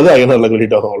கிரெடிட் ஆகுது, ஐஎன்ஆர்ல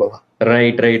கிரெடிட் ஆகும், அவ்வளவுதான்.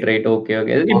 ரைட். ஓகே.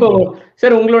 இப்போ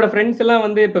சார் உங்களோட ஃப்ரெண்ட்ஸ் எல்லாம்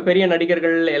வந்து இப்ப பெரிய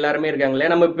நடிகர்கள் எல்லாருமே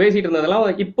இருக்காங்களே, நம்ம பேசிட்டு இருந்ததெல்லாம்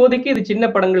இப்போதைக்கு இது சின்ன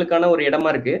படங்களுக்கான ஒரு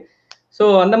இடமா இருக்கு. சோ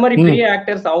அந்த மாதிரி பெரிய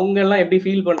ஆக்டர்ஸ் அவங்க எல்லாம் எப்படி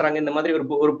ஃபீல் பண்றாங்க? இந்த மாதிரி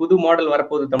ஒரு புது மாடல்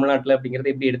வரப்போகுது தமிழ்நாட்டுல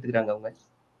அப்படிங்கறத எப்படி எடுத்துக்கிறாங்க அவங்க?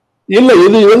 இல்ல,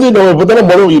 இது வந்து நம்ம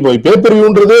இப்பதான் இப்போ பேப்பர்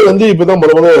வியூன்றதே வந்து இப்பதான்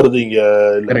முதல்ல வருது.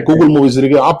 இங்க கூகுள் மூவிஸ்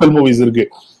இருக்கு, ஆப்பிள் மூவிஸ் இருக்கு.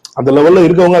 அந்த லெவல்ல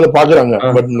இருக்கவங்க அதை பாக்குறாங்க.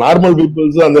 பட் நார்மல்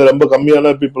பீப்புள்ஸ், அந்த ரொம்ப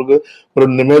கம்மியான பீப்புளுக்கு, ஒரு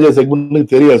மேஜர்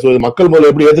செக்மெண்ட்டுக்கு தெரியாது. ஸோ மக்கள்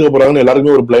முதல்ல எப்படி ஏத்துக்க போறாங்கன்னு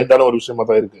எல்லாருக்குமே ஒரு பிளைண்டான ஒரு விஷயமா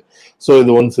தான் இருக்கு. ஸோ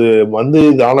இது ஒன்ஸ் வந்து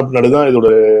இது ஆன பின்னாடி தான் இதோட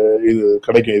இது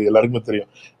கிடைக்கும். இது எல்லாருக்குமே தெரியும்.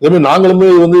 இதே மாதிரி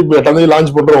நாங்களுமே வந்து இப்போ 8ஆம் தேதி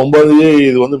லான்ச் பண்றோம், 9ஆம் தேதி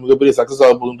இது வந்து மிகப்பெரிய சக்சஸ்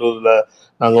ஆக போகுதுன்றதுல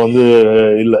நாங்க வந்து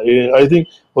இல்ல. ஐ திங்க்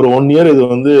ஒரு 1 இயர் இது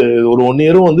வந்து ஒரு 1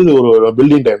 இயரும் வந்து இது ஒரு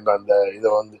பில்டிங் டைம் தான். இந்த இதை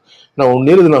வந்து 1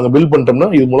 இயர் இது நாங்க பில்ட் பண்ணிட்டோம்னா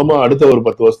இது மூலமா அடுத்த ஒரு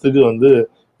 10 வருஷத்துக்கு வந்து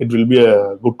it will be a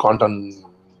good content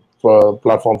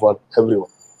platform for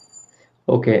everyone.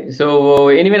 Okay. So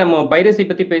anyway நம்ம பைரசி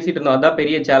பத்தி பேசிட்டு இருந்தோம். அதான்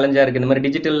பெரிய சேலஞ்சா இருக்கு. இந்த மாதிரி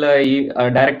டிஜிட்டல்ல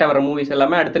டைரக்டா வர மூவிஸ்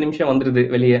எல்லாமே அடுத்த நிமிஷம் வந்துருது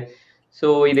வெளியே. சோ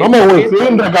இது ஆமா, ஒரு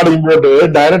ஸ்கிரீன் ரெக்கார்டிங் போட்டு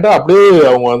டைரக்டா அப்படியே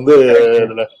அவங்க வந்து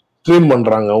ஸ்ட்ரீம்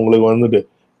பண்றாங்க. உங்களுக்கு வந்துட்டு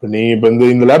நீ இப்ப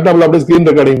இந்த லேப்டாப்ல அப்படியே ஸ்கிரீன்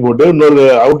ரெக்கார்டிங் போட்டு இன்னொரு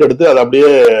அவுட் எடுத்து அதை அப்படியே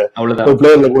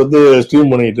பிளேயர்ல கொடுத்து ஸ்ட்ரீம்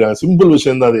பண்ணிட்டு இருக்காங்க. சிம்பிள்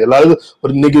விஷயம் தான் அது. எல்லாருக்கும்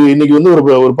ஒரு இன்னைக்கு வந்து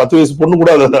ஒரு 10 வயசு பொண்ணு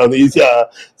கூட அதை ஈஸியா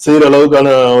செய்யற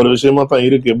அளவுக்கான ஒரு விஷயமா தான்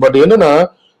இருக்கு. பட் என்னன்னா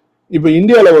இப்ப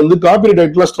இந்தியால வந்து காப்பிரைட்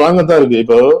ஆக்ட்லாம் ஸ்ட்ராங்கா தான் இருக்கு.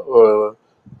 இப்போ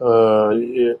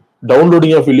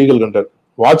டவுன்லோடிங் ஆஃப் இல்லீகல் கண்டென்ட்,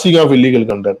 வாட்சிங் of illegal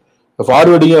content,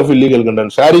 forwarding of illegal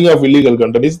content, sharing of illegal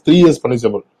content is 3 years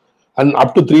punishable and up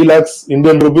to 3 lakhs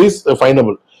Indian rupees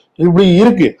finable. இப்படி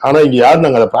இருக்கு. ஆனா இங்க யாரும்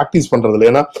நாங்க அதை பிராக்டிஸ் பண்றது இல்லை.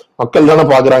 ஏன்னா மக்கள் தானே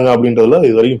பாக்குறாங்க அப்படின்றதுல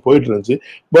இது வரைக்கும் போயிட்டு இருந்துச்சு.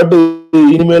 பட்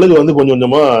இனிமேலுக்கு வந்து கொஞ்சம்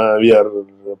கொஞ்சமா we are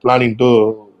planning to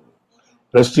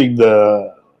restrict the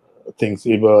things.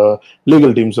 இப்போ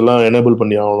லீகல் டீம்ஸ் எல்லாம் எனேபிள்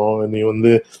பண்ணி ஆகணும். நீ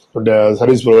வந்து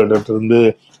சர்வீஸ் ப்ரொவைடர் இருந்து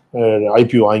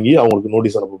ஐபி வாங்கி அவங்களுக்கு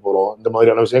நோட்டீஸ் அனுப்ப போறோம். இந்த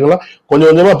மாதிரியான விஷயங்கள்லாம் கொஞ்சம்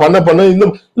கொஞ்சமா பண்ண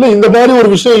இந்த மாதிரி ஒரு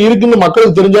விஷயம் இருக்குன்னு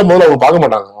மக்களுக்கு தெரிஞ்சா முதல்ல அவங்க பார்க்க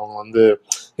மாட்டாங்க. அவங்க வந்து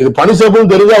இது பனிஷபிள்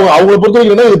தெரிஞ்சு அவங்களை பொறுத்த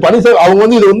வரைக்கும் இது பனிஷபிள், அவங்க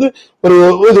வந்து இது வந்து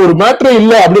ஒரு மேட்டரே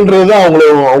இல்லை அப்படின்றதுதான்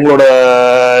அவங்களோட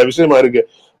விஷயமா இருக்கு.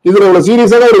 இதுல ஒரு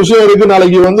சீரியஸான ஒரு விஷயம் இருக்கு.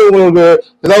 நாளைக்கு வந்து உங்களுக்கு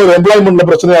ஏதாவது ஒரு எம்ப்ளாய்மெண்ட்ல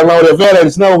பிரச்சனை ஆகலாம், ஒரு எஃப்ஐஆர்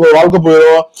ஆயிடுச்சுன்னா உங்க வாழ்க்கை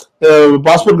போயிடும்,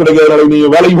 பாஸ்போர்ட் கிடைக்காது, நாளைக்கு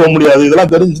நீங்க வேலைக்கு போக முடியாது.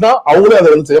 இதெல்லாம் தெரிஞ்சுன்னா அவங்களே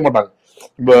அதை வந்து செய்ய மாட்டாங்க.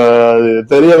 இப்ப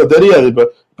தெரியாது. இப்ப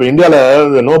இந்தியால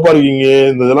இந்த நோ பார்க்கிங்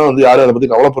இந்த இதெல்லாம் வந்து யாரும் அதை பத்தி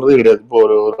கவலைப்படுறதே கிடையாது. இப்போ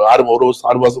ஒரு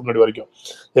 6 மாசம் முன்னாடி வரைக்கும்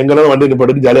எங்கனாலும் வண்டி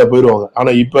நிப்பாட்டிட்டு ஜாலியா போயிருவாங்க.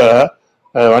 ஆனா இப்ப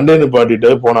வண்டி நிப்பாட்டிட்டு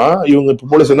போனா இவங்க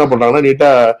போலீஸ் என்ன பண்றாங்கன்னா நீட்டா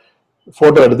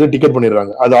போட்டோ எடுத்து டிக்கெட்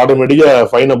பண்ணிடுறாங்க. அது ஆட்டோமேட்டிக்கா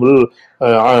ஃபைனபிள்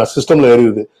சிஸ்டம்ல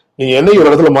ஏறிடுது. நீங்க என்னைக்கு ஒரு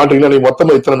இடத்துல மாட்டீங்கன்னா நீங்க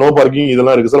மொத்தமா இத்தனை நோ பார்க்கிங்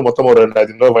இதெல்லாம் இருக்கு சார், மொத்தமா ஒரு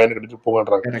 2000 ரூபாய் ஃபைன் கட்டிட்டு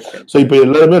போங்கன்றாங்க. சோ இப்ப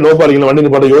எல்லாருமே நோ பார்க்கிங்ல வண்டி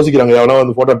நிப்பாட்ட யோசிக்கிறாங்க. எவனா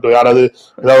வந்து போட்டோ எடுத்து யாராவது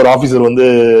ஏதாவது ஒரு ஆபீசர் வந்து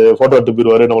போட்டோ எடுத்து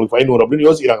போயிருவாரு, நம்மளுக்கு ஃபைன் வரும் அப்படின்னு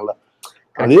யோசிக்கிறாங்களா?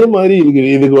 அதே மாதிரி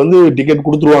இதுக்கு வந்து டிக்கெட்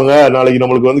கொடுத்துருவாங்க. நாளைக்கு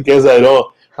நம்மளுக்கு வந்து கேஸ் ஆயிரும்.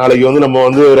 நாளைக்கு வந்து நம்ம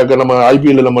வந்து நம்ம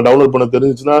ஐபிஎல் நம்ம டவுன்லோட் பண்ண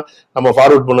தெரிஞ்சுன்னா, நம்ம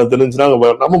ஃபார்வர்ட் பண்ண தெரிஞ்சுன்னா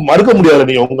நம்ம மறுக்க முடியாது.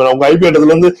 நீங்க உங்க ஐபி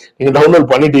அட்ரஸ்ல இருந்து நீங்க டவுன்லோட்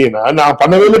பண்ணிட்டீங்கன்னா நான்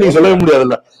பண்ணவே இல்லை நீங்க சொல்லவே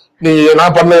முடியாதுல்ல. நீ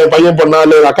நான் பண்ண, பையன் பண்ணா,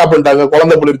 இல்ல அக்கா பண்ணிட்டாங்க,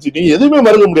 குழந்தை பண்ணிருச்சு, நீங்க எதுவுமே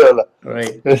மறுக்க முடியாதுல்ல.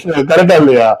 கரெக்டா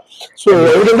இல்லையா? சோ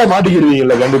எவிடென்டா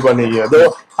மாட்டிக்கிடுவீங்கல்ல கண்டிப்பா. நீங்க அதோ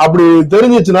அப்படி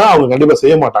தெரிஞ்சிச்சுன்னா அவங்க கண்டிப்பா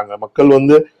செய்ய மாட்டாங்க. மக்கள்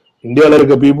வந்து இந்தியால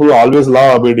இருக்க பீப்புள் ஆல்வேஸ் லா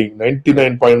அபைடிங்.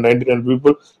 99.99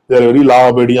 பீப்புள் தேர் வெரி லா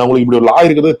அபைடிங். அவங்களுக்கு இப்படி ஒரு லா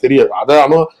இருக்கிறதே தெரியாது. அதை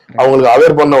அவங்களுக்கு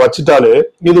அவேர் பண்ண வச்சுட்டாலே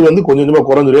இது வந்து கொஞ்சம் கொஞ்சமா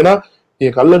குறைஞ்சிடும். ஏன்னா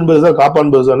நீங்க கல்லன் பெருசா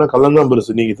காப்பான் பெருசா, கல்லன் தான்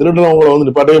பெருசு. நீங்க திருடுறவங்களை வந்து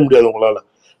நிப்பாட்டவே முடியாது உங்களால.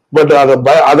 பட்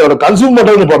அதோட கன்சியூம்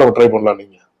பண்றது நிப்பாட்ட ட்ரை பண்ணலாம்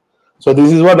நீங்க. So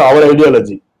this is what our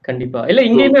ideology. கண்டிப்பா. இல்ல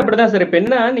இங்கேயுமே அப்படிதான் சார். இப்ப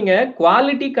என்ன நீங்க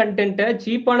குவாலிட்டி கண்டென்ட்டை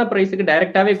சீப்பான பிரைஸுக்கு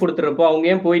டைரக்டாவே கொடுத்துறப்போ அவங்க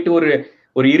ஏன் போயிட்டு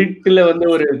ஒரு இருட்டுல வந்து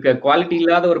ஒரு குவாலிட்டி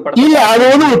இல்லாத ஒரு படம் இல்ல, அது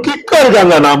வந்து ஒரு கிக்கா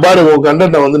இருக்காங்க. நான் பாரு உங்க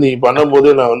கண்டென்ட்டை வந்து நீ பண்ணும் போது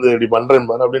நான் வந்து இப்படி பண்றேன்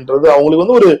பாரு அப்படின்றது அவங்களுக்கு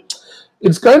வந்து ஒரு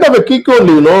it's kind of kick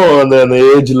only. அந்த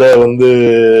ஏஜ்ல வந்து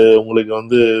உங்களுக்கு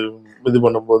வந்து இது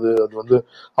பண்ணும்போது அது வந்து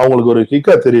அவங்களுக்கு ஒரு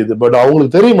கிக்கா தெரியுது. பட்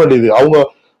அவங்களுக்கு தெரிய மாட்டேங்குது. அவங்க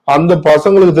அந்த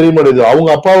பசங்களுக்கு தெரிய மாட்டேங்குது.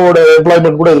 அவங்க அப்பாவோட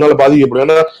எம்ப்ளாய்மெண்ட் கூட இதனால பாதிக்கப்படும்.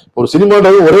 ஏன்னா ஒரு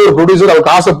சினிமான்றது ஒரே ஒரு ப்ரொடியூசர் அவர்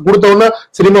காசை கொடுத்தோன்னா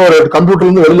சினிமா ஒரு கம்ப்யூட்டர்ல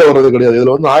இருந்து வெளியில வர்றது கிடையாது.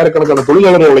 இதுல வந்து ஆயிரக்கணக்கான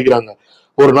தொழிலாளர்கள் உழைக்கிறாங்க.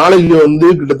 ஒரு நாளைக்கு வந்து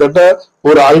கிட்டத்தட்ட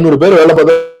ஒரு 500 பேர் வேலை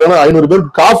பார்த்தாங்கன்னா 500 பேர்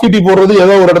காஃபி டீ போடுறது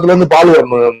ஏதோ ஒரு இடத்துல இருந்து பால்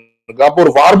வரணும். அப்போ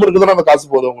ஒரு ஃபார்மருக்கு தானே அந்த காசு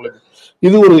போகுது உங்களுக்கு.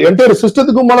 இது ஒரு என்டையர்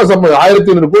சிஸ்டத்துக்குமான சம்பளம்.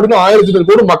 1500 கோடி 1500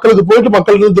 கோடி மக்களுக்கு போயிட்டு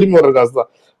மக்களுக்கு திரும்பி வர்ற காசு தான்.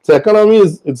 Economy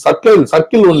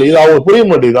circle only. இது அவங்க புரிய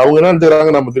மாட்டேங்குது. அவங்க என்ன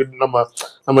நினைக்கிறாங்க, நம்ம திருப்பி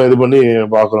நம்ம இது பண்ணி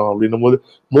பாக்குறோம் அப்படின்னும் போது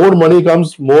மோர் மணி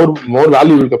கம்ஸ் மோர்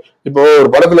வேல்யூ இருக்கும். இப்போ ஒரு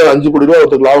படத்துல 5 கோடி ரூபாய்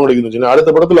ஒருத்தருக்கு லாபம் கிடைக்குதுன்னு அடுத்த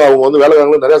படத்துல அவங்க வந்து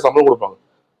வேலைக்காரங்களுக்கு நிறைய சம்பளம் கொடுப்பாங்க.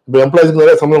 இப்ப எம்ப்ளாய்ஸ்க்கு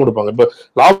நிறைய சம்பளம் கொடுப்பாங்க. இப்ப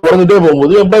லாபம் குறைஞ்சிட்டே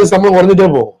போகும்போது எம்ப்ளாய்ஸ் சம்பளம் குறைஞ்சிட்டே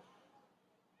போகும்.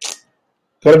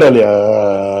 கரெக்டா இல்லையா?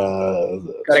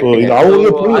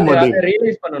 அவங்களே புரிய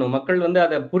மாட்டேங்குது. மக்கள் வந்து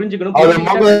அதை புரிஞ்சுக்கணும்.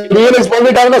 ரியலைஸ்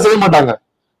பண்ணிட்டாங்கன்னா செய்ய மாட்டாங்க.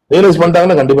 ரியலைஸ்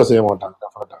பண்ணிட்டாங்கன்னா கண்டிப்பா செய்ய மாட்டாங்க.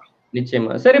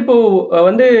 நிச்சயமா. சரி, இப்போ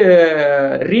வந்து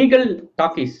ரீகல்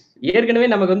டாக்கீஸ் ஏற்கனவே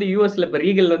நமக்கு வந்து யூஎஸ்ல இப்ப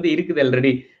ரீகல் வந்து இருக்குது,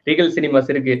 ஆல்ரெடி ரீகல்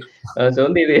சினிமாஸ் இருக்கு. சோ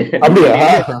வந்து இது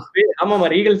ஆமாமா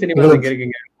ரீகல் சினிமாஸ் இங்க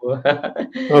இருக்குங்க.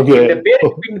 இந்த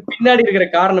பேருக்கு பின்னாடி இருக்கிற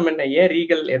காரணம் என்ன? ஏன்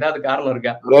ரீகல்? ஏதாவது காரணம்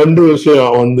இருக்கா? ரெண்டு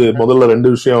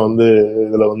விஷயம் வந்து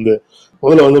இதுல வந்து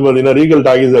முதல்ல வந்து பாத்தீங்கன்னா ரீகல்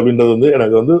டாக்கீஸ் அப்படின்றது வந்து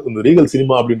எனக்கு வந்து இந்த ரீகல்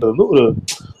சினிமா அப்படின்றது வந்து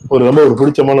ஒரு ரொம்ப ஒரு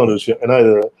பிடிச்சமான ஒரு விஷயம். ஏன்னா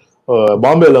இது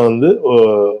பாம்பேல வந்து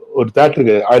ஒரு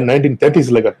தியேட்டருக்கு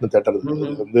 1930s கட்டின தியேட்டர்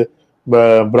வந்து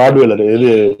பிராட்வேல இது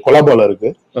கொலாபால இருக்கு.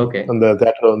 அந்த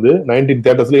தியேட்டர் வந்து 19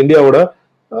 தியேட்டர்ஸ்ல இந்தியாவோட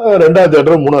 2வது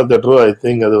தியேட்டரோ 3வது தியேட்டரோ ஐ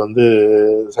திங்க் அது வந்து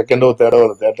 2ண்டோ 3rdோ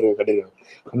அந்த தியேட்டர் கட்டிருக்காங்க.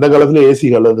 அந்த காலத்துல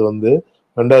ஏசி ஹால் அது வந்து.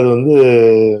 2வது வந்து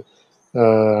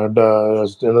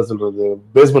என்ன சொல்றது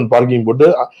பேஸ்மெண்ட் பார்க்கிங் போட்டு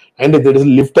 1930s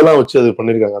லிஃப்ட் எல்லாம் வச்சு அது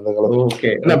பண்ணிருக்காங்க அந்த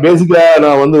காலத்துல. ஏன்னா பேசிக்கா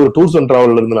நான் வந்து ஒரு டூர்ஸ் அண்ட்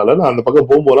டிராவல் இருந்தனால நான் அந்த பக்கம்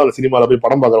போகும்போது அந்த சினிமால போய்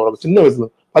படம் பாக்குறேன். சின்ன வயசுல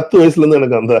 10 வயசுல இருந்து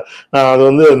எனக்கு அந்த அது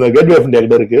வந்து அந்த கேட்வே ஆஃப் இந்தியா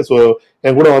கிட்ட இருக்கு. ஸோ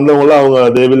என் கூட வந்தவங்க எல்லாம் அவங்க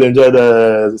they will enjoy the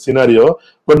scenario.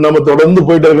 But நம்ம தொடர்ந்து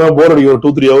போயிட்டு இருக்கோம், போர் அடிக்கும். ஒரு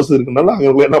 2-3 ஹவர்ஸ் இருக்குனால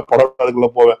அங்க என்ன படம் அதுக்குள்ள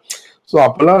போவேன். ஸோ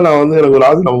அப்பெல்லாம் நான் வந்து எனக்கு ஒரு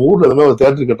ஆசை, நம்ம ஊர்ல எதுவுமே ஒரு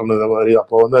தியேட்டர் கட்டணும் இந்த மாதிரி.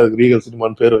 அப்போ வந்து அதுக்கு ரீகல்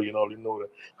சினிமான்னு பேர் வைக்கணும் அப்படின்னு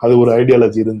அது ஒரு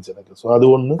ஐடியாலஜி இருந்துச்சு எனக்கு. ஸோ அது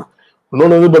ஒண்ணு.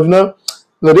 இன்னொன்னு வந்து பாத்தீங்கன்னா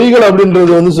இந்த ரீகல்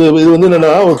அப்படின்றது வந்து இது வந்து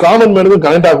என்னன்னா ஒரு காமன் மேனுக்கு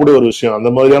கனெக்ட் ஆகக்கூடிய ஒரு விஷயம். அந்த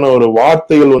மாதிரியான ஒரு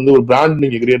வார்த்தைகள் வந்து ஒரு பிராண்ட்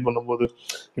நீங்க கிரியேட் பண்ணும்போது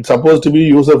it's suppose to be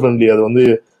user friendly. அது வந்து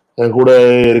என் கூட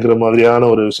இருக்கிற மாதிரியான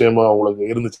ஒரு விஷயமா அவங்களுக்கு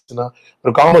இருந்துச்சுன்னா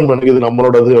ஒரு காமன் மேனுக்கு இது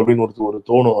நம்மளோடது அப்படின்னு ஒரு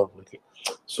தோணும் அவங்களுக்கு.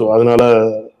 ஸோ அதனால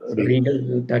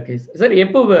சார்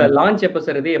எப்போ லான்ச், எப்போ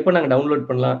சார் இது, எப்போ நாங்க டவுன்லோட்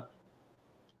பண்ணலாம்?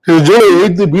 ஜூலை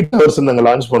 8 பீட்டா வெர்ஷன் நாங்க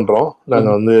லான்ச் பண்றோம். நாங்க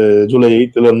வந்து ஜூலை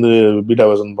 8ல இருந்து பீட்டா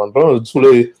வெர்ஷன் பண்றோம்.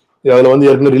 ஜூலை அதுல வந்து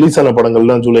ஏற்கனவே ரிலீஸ் ஆன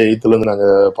படங்கள்லாம் ஜூலை 8ல இருந்து நாங்க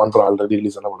பண்றோம். ஆல்ரெடி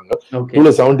ரிலீஸ் ஆன படங்கள்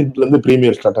ஜூலை 17ல இருந்து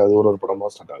பிரீமியர் ஸ்டார்ட் ஆகுது. ஒரு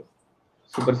படமா ஸ்டார்ட் ஆகுது.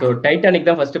 சூப்பர். சோ டைட்டானிக்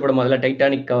தான் ஃபர்ஸ்ட் படம். அதுல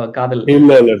டைட்டானிக் காதல்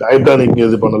இல்ல டைட்டானிக்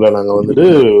இது பண்ணல. நாங்க வந்துட்டு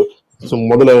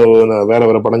முதல்ல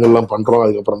வேற படங்கள்லாம் பண்றோம்.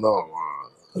 அதுக்கப்புறம் தான்.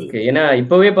 ஏன்னா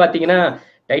இப்பவே பாத்தீங்கன்னா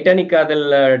டைட்டானிக் காதல்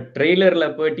ட்ரெய்லர்ல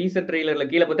போய் டீசர் ட்ரெய்லர்ல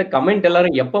கீழே பார்த்தா கமெண்ட்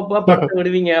எல்லாரும் எப்பப்பா படத்தை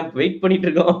விடுவீங்க, வெயிட் பண்ணிட்டு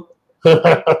இருக்கோம்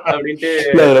அப்படின்ட்டு.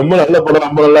 ரொம்ப நல்ல படம்,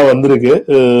 ரொம்ப நல்லா வந்திருக்கு.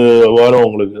 வரும்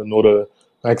உங்களுக்கு இன்னொரு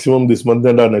maximum this month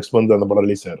and next month அந்த படம்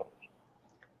ரிலீஸ் ஆயிடும்.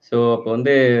 சோ அப்போ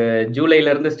வந்து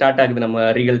ஜூலைல இருந்து ஸ்டார்ட் ஆகுது நம்ம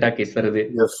ரீகல் டாக்கீஸ் வருது.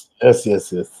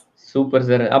 Yes super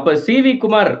sir. அப்ப சிவி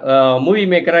குமார் மூவி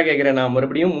மேக்கரா கேக்குறேன், நான்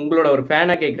மறுபடியும் உங்களோட ஒரு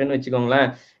ஃபேனா கேக்குறேன்னு வச்சுக்கோங்களேன்.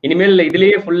 இனிமேல்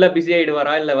இதுலயே ஃபுல்லா பிஸி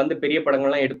ஆயிடுவாரா, இல்ல வந்து பெரிய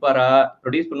படங்கள்லாம் எடுப்பாரா,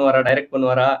 ப்ரொடியூஸ் பண்ணுவாரா, டைரக்ட்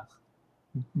பண்ணுவாரா?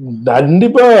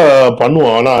 கண்டிப்பா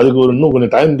பண்ணுவோம். ஆனா அதுக்கு இன்னும்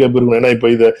கொஞ்சம் டைம் கேப் இருக்கும். ஏன்னா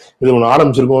இப்ப இது ஒண்ணு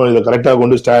ஆரம்பிச்சிருக்கோம். இதை கரெக்டா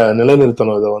கொண்டு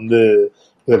நிலைநிறுத்தணும். இதை வந்து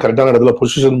இதை கரெக்டான இடத்துல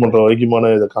பொசிஷன் பண்ற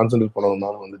வரைக்குமான இதை கான்சென்ட்ரேட் பண்ணணும்.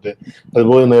 நான் வந்துட்டு அது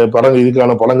போய்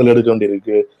இதுக்கான படங்கள் எடுக்க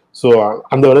வேண்டியிருக்கு. ஸோ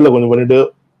அந்த வேலையில கொஞ்சம் பண்ணிட்டு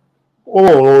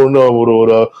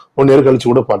ஒரு 1 இயர் கழிச்சு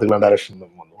கூட பாத்துக்கலாம் டைரக்ஷன்.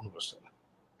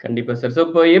 கண்டிப்பா சார். சோ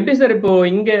இப்போ எப்படி சார், இப்போ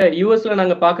இங்க யூஎஸ்ல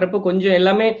நாங்க பாக்குறப்போ கொஞ்சம்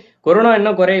எல்லாமே கொரோனா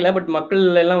இன்னும் குறையல, பட் மக்கள்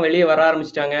எல்லாம் வெளியே வர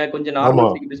ஆரம்பிச்சிட்டாங்க. கொஞ்சம்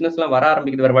நார்மல் பிசினஸ் எல்லாம் வர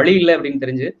ஆரம்பிக்குது, வேற வழி இல்லை அப்படின்னு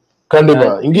தெரிஞ்சு. கண்டிப்பா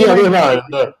இங்கேயும்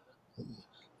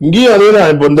அதேதான்.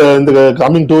 இப்போ இந்த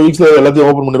கமிங் 2 வீக்ஸ்ல எல்லாத்தையும்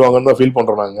ஓபன் பண்ணிடுவாங்கன்னு தான் ஃபீல்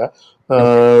பண்றோம் நாங்க.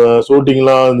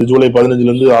 ஷூட்டிங்லாம் இந்த ஜூலை 15ல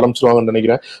இருந்து ஆரம்பிச்சிருவாங்கன்னு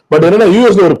நினைக்கிறேன். பட் என்னன்னா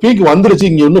யூஎஸ்ல ஒரு பீக் வந்துருச்சு,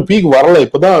 இங்க இன்னும் பீக் வரல.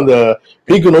 இப்பதான் அந்த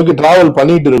பீக் நோக்கி டிராவல்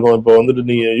பண்ணிட்டு இருக்கோம். இப்போ வந்துட்டு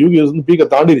நீங்க யூஎஸ் வந்து பீக்கை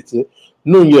தாண்டிடுச்சு.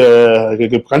 இன்னும்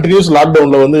இங்க கண்டினியூஸ்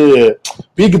லாக்டவுன்ல வந்து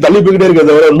பீக் தள்ளி போய்கிட்டே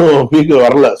இருக்கிறத விட இன்னும் பீக்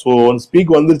வரல. ஸோ ஒன்ஸ்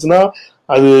பீக் வந்துருச்சுன்னா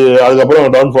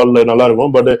அதுக்கப்புறம் டவுன்ஃபால் நல்லா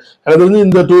இருக்கும். பட் எனக்கு வந்து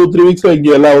இந்த 2-3 வீக்ஸ்ல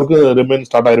இங்க எல்லா ஒர்க்கும் ரிமைன்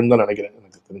ஸ்டார்ட் ஆயிரும் தான் நினைக்கிறேன்,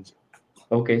 எனக்கு தெரிஞ்சு.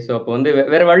 ஓகே. சோ அப்போ வந்து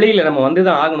வேற வழி இல்ல, நம்ம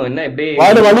வந்துதான் ஆகணும். என்ன எப்படி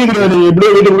வழி கிடையாது. எப்படியே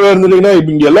வீட்டுக்குள்ள இருந்துட்டீங்கன்னா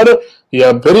இப்ப இங்க எல்லாரும்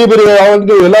பெரிய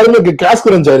எல்லாருமே கேஷ்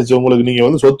கரன்ஸ் ஆயிருச்சு. உங்களுக்கு நீங்க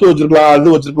வந்து சொத்து வச்சிருக்கலாம்,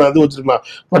 அது வச்சிருக்கலாம்.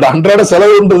 பட் அன்றாட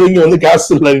செலவுன்றது இங்க வந்து கேஷ்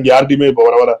இல்லை. இங்க யார்ட்டையுமே இப்ப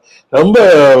வர ரொம்ப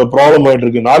ப்ராப்ளம் ஆயிட்டு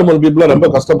இருக்கு. நார்மல் பீப்புளா ரொம்ப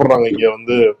கஷ்டப்படுறாங்க. இங்க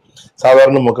வந்து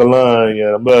சாதாரண மக்கள்லாம் இங்க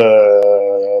ரொம்ப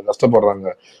கஷ்டப்படுறாங்க.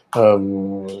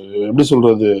 எப்படி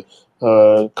சொல்றது,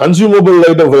 கன்சியூமபிள்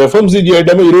ஐட்டம் எஃப்எம்சிஜி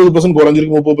ஐட்டமே 20%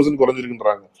 குறைஞ்சிருக்கு, 30%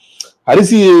 குறைஞ்சிருக்குன்றாங்க.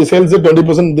 அரிசி சேல்ஸ்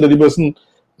 20% 30%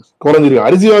 குறைஞ்சிருக்கு.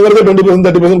 அரிசி வாங்குறது 20%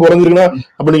 30% குறைஞ்சிருக்குன்னா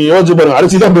அப்ப நீங்க யோசிச்சு பாருங்க.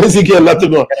 அரிசி தான் பேசிக்கே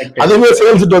எல்லாத்துக்கும். அதுவே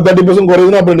சேல்ஸ் 30%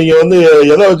 குறையுதுன்னா அப்ப நீங்க வந்து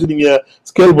எதை வச்சு நீங்க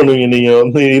ஸ்கேல் பண்ணுவீங்க? நீங்க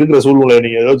வந்து இருக்கிற சூழ்நிலை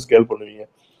நீங்க எதை வச்சு ஸ்கேல் பண்ணுவீங்க?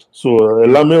 ஸோ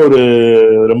எல்லாமே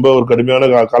ரொம்ப ஒரு கடுமையான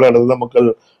காலகட்டத்தில் தான் மக்கள்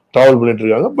டிராவல் பண்ணிட்டு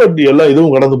இருக்காங்க. பட் எல்லா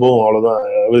இதுவும் கடந்து போகும், அவ்வளவுதான்.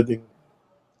 எவ்ரிதிங்.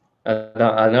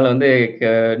 அதான் அதனால வந்து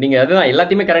நீங்க அதுதான்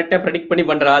எல்லாத்தையுமே கரெக்டா ப்ரெடிக்ட் பண்ணி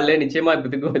பண்ற ஆளு. நிச்சயமா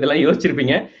இதுக்கும் இதெல்லாம்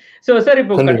யோசிச்சிருப்பீங்க. சோ சார்,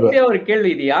 இப்போ கடைசியா ஒரு கேள்வி.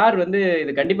 இது யார் வந்து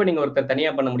இது கண்டிப்பா நீங்க ஒருத்தர் தனியா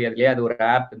பண்ண முடியாது இல்லையா? அது ஒரு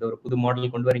ஆப், இது ஒரு புது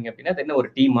மாடல் கொண்டு வரீங்க அப்படின்னா அது என்ன ஒரு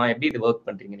டீமா, எப்படி இது ஒர்க்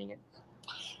பண்றீங்க நீங்க?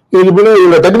 இது போல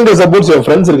இதுல டெக்னிக்கல் சப்போர்ட்ஸ் என்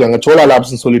ஃப்ரெண்ட்ஸ் இருக்காங்க, சோலா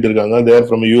லேப்ஸ் சொல்லிட்டு இருக்காங்க. There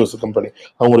from US company.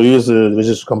 அவங்க ஒரு யூஎஸ்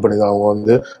ரிஜிஸ்டர் கம்பெனி தான். அவங்க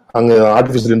வந்து அங்க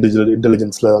ஆர்டிஃபிஷியல்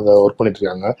இன்டெலிஜென்ஸ்ல அங்க ஒர்க் பண்ணிட்டு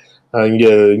இருக்காங்க. இங்க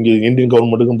இங்க இந்தியன்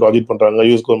கவர்மெண்ட்டுக்கும் ப்ராஜெக்ட் பண்றாங்க,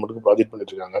 யூஎஸ் கவர்மெண்ட்டுக்கும் ப்ராஜெக்ட்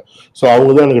பண்ணிட்டு இருக்காங்க. ஸோ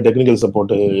அவங்க தான் எனக்கு டெக்னிக்கல்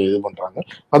சப்போர்ட் இது பண்றாங்க.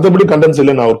 மற்றபடி கண்டென்ட்ஸ்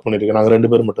நான் ஒர்க் பண்ணிருக்கேன். நாங்க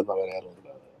 2 பேரும் மட்டும் தான், வேற யாரும்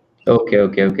இல்லை. Okay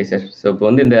okay okay sir. So இப்போ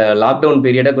வந்து இந்த லாக்டவுன்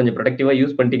பீரியடை கொஞ்சம் ப்ரொடக்டிவா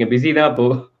யூஸ் பண்ணிட்டீங்க. பிஸி தான் அப்போ.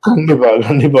 கண்டிப்பா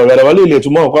கண்டிப்பா, வேற வழி இல்லையா,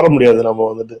 சும்மா உட்கார முடியாது நம்ம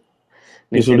வந்துட்டு.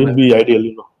 It should be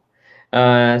ideal.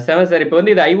 Seven sir, இப்போ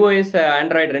வந்து இது iOS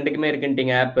ஆண்ட்ராய்டு ரெண்டுக்குமே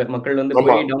இருக்குன்ட்டீங்க ஆப். மக்கள் வந்து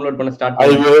போய் டவுன்லோட் பண்ண ஸ்டார்ட்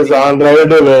பண்ணுவாங்க. iOS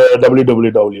ஆண்ட்ராய்டு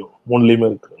www மூணுலயுமே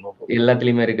இருக்கு,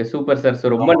 எல்லாத்துலயுமே இருக்கு. Super sir.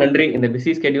 ஸோ ரொம்ப நன்றி இந்த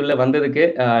பிஸி ஸ்கெடியூல்ல வந்ததுக்கு.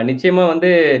 நிச்சயமா வந்து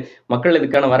மக்கள்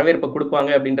இதுக்கான வரவேற்பை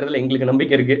கொடுப்பாங்க அப்படின்றதுல எங்களுக்கு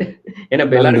நம்பிக்கை இருக்கு. ஏன்னா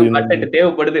இப்போ எல்லாருக்கும் கண்டென்ட்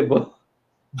தேவைப்படுது இப்போ.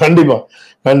 கண்டிப்பா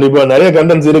கண்டிப்பா நிறைய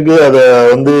கண்டென்ட்ஸ் இருக்கு. அத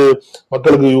வந்து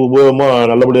மக்களுக்கு உபயோகமா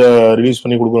நல்லபடியா ரிலீஸ்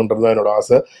பண்ணி கொடுக்கணுன்றதுதான் என்னோட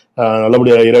ஆசை.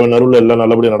 நல்லபடியா இறைவன் அருள் எல்லாம்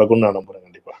நல்லபடியா நடக்கும்னு நான் நம்புறேன்.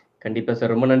 கண்டிப்பா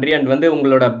சார், ரொம்ப நன்றி. அண்ட் வந்து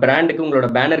உங்களோட பிராண்டுக்கு, உங்களோட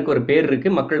பேனருக்கு ஒரு பேர் இருக்கு,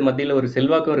 மக்கள் மத்தியில ஒரு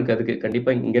செல்வாக்கும் இருக்கு. அதுக்கு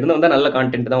கண்டிப்பா இங்க இருந்து வந்தா நல்ல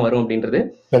கான்டென்ட் தான் வரும் அப்படின்றது.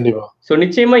 கண்டிப்பா. சோ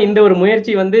நிச்சயமா இந்த ஒரு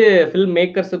முயற்சி வந்து ஃபில்ம்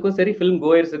மேக்கர்ஸுக்கும் சரி, ஃபில்ம்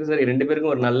கோயர்ஸுக்கும் சரி, 2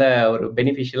 பேருக்கும் ஒரு நல்ல ஒரு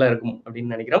பெனிஃபிஷியலா இருக்கும்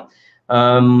அப்படின்னு நினைக்கிறோம்.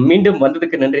 மீண்டும்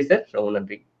வந்ததுக்கு நன்றி சார், ரொம்ப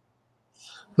நன்றி.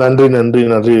 நன்றி நன்றி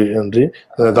நன்றி நன்றி.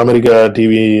 அமெரிக்கா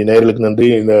டிவி நேயர்களுக்கு நன்றி.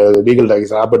 இந்த ரீகல்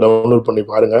டாக்கீஸ் ஆப்பை டவுன்லோட் பண்ணி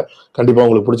பாருங்க. கண்டிப்பா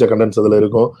உங்களுக்கு பிடிச்ச கண்டென்ட்ஸ் அதுல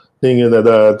இருக்கும். நீங்க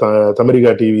இந்த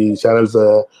அமெரிக்கா டிவி சேனல்ஸை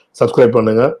சப்ஸ்கிரைப்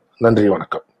பண்ணுங்க. நன்றி,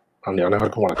 வணக்கம்.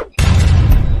 அனைவருக்கும் வணக்கம்.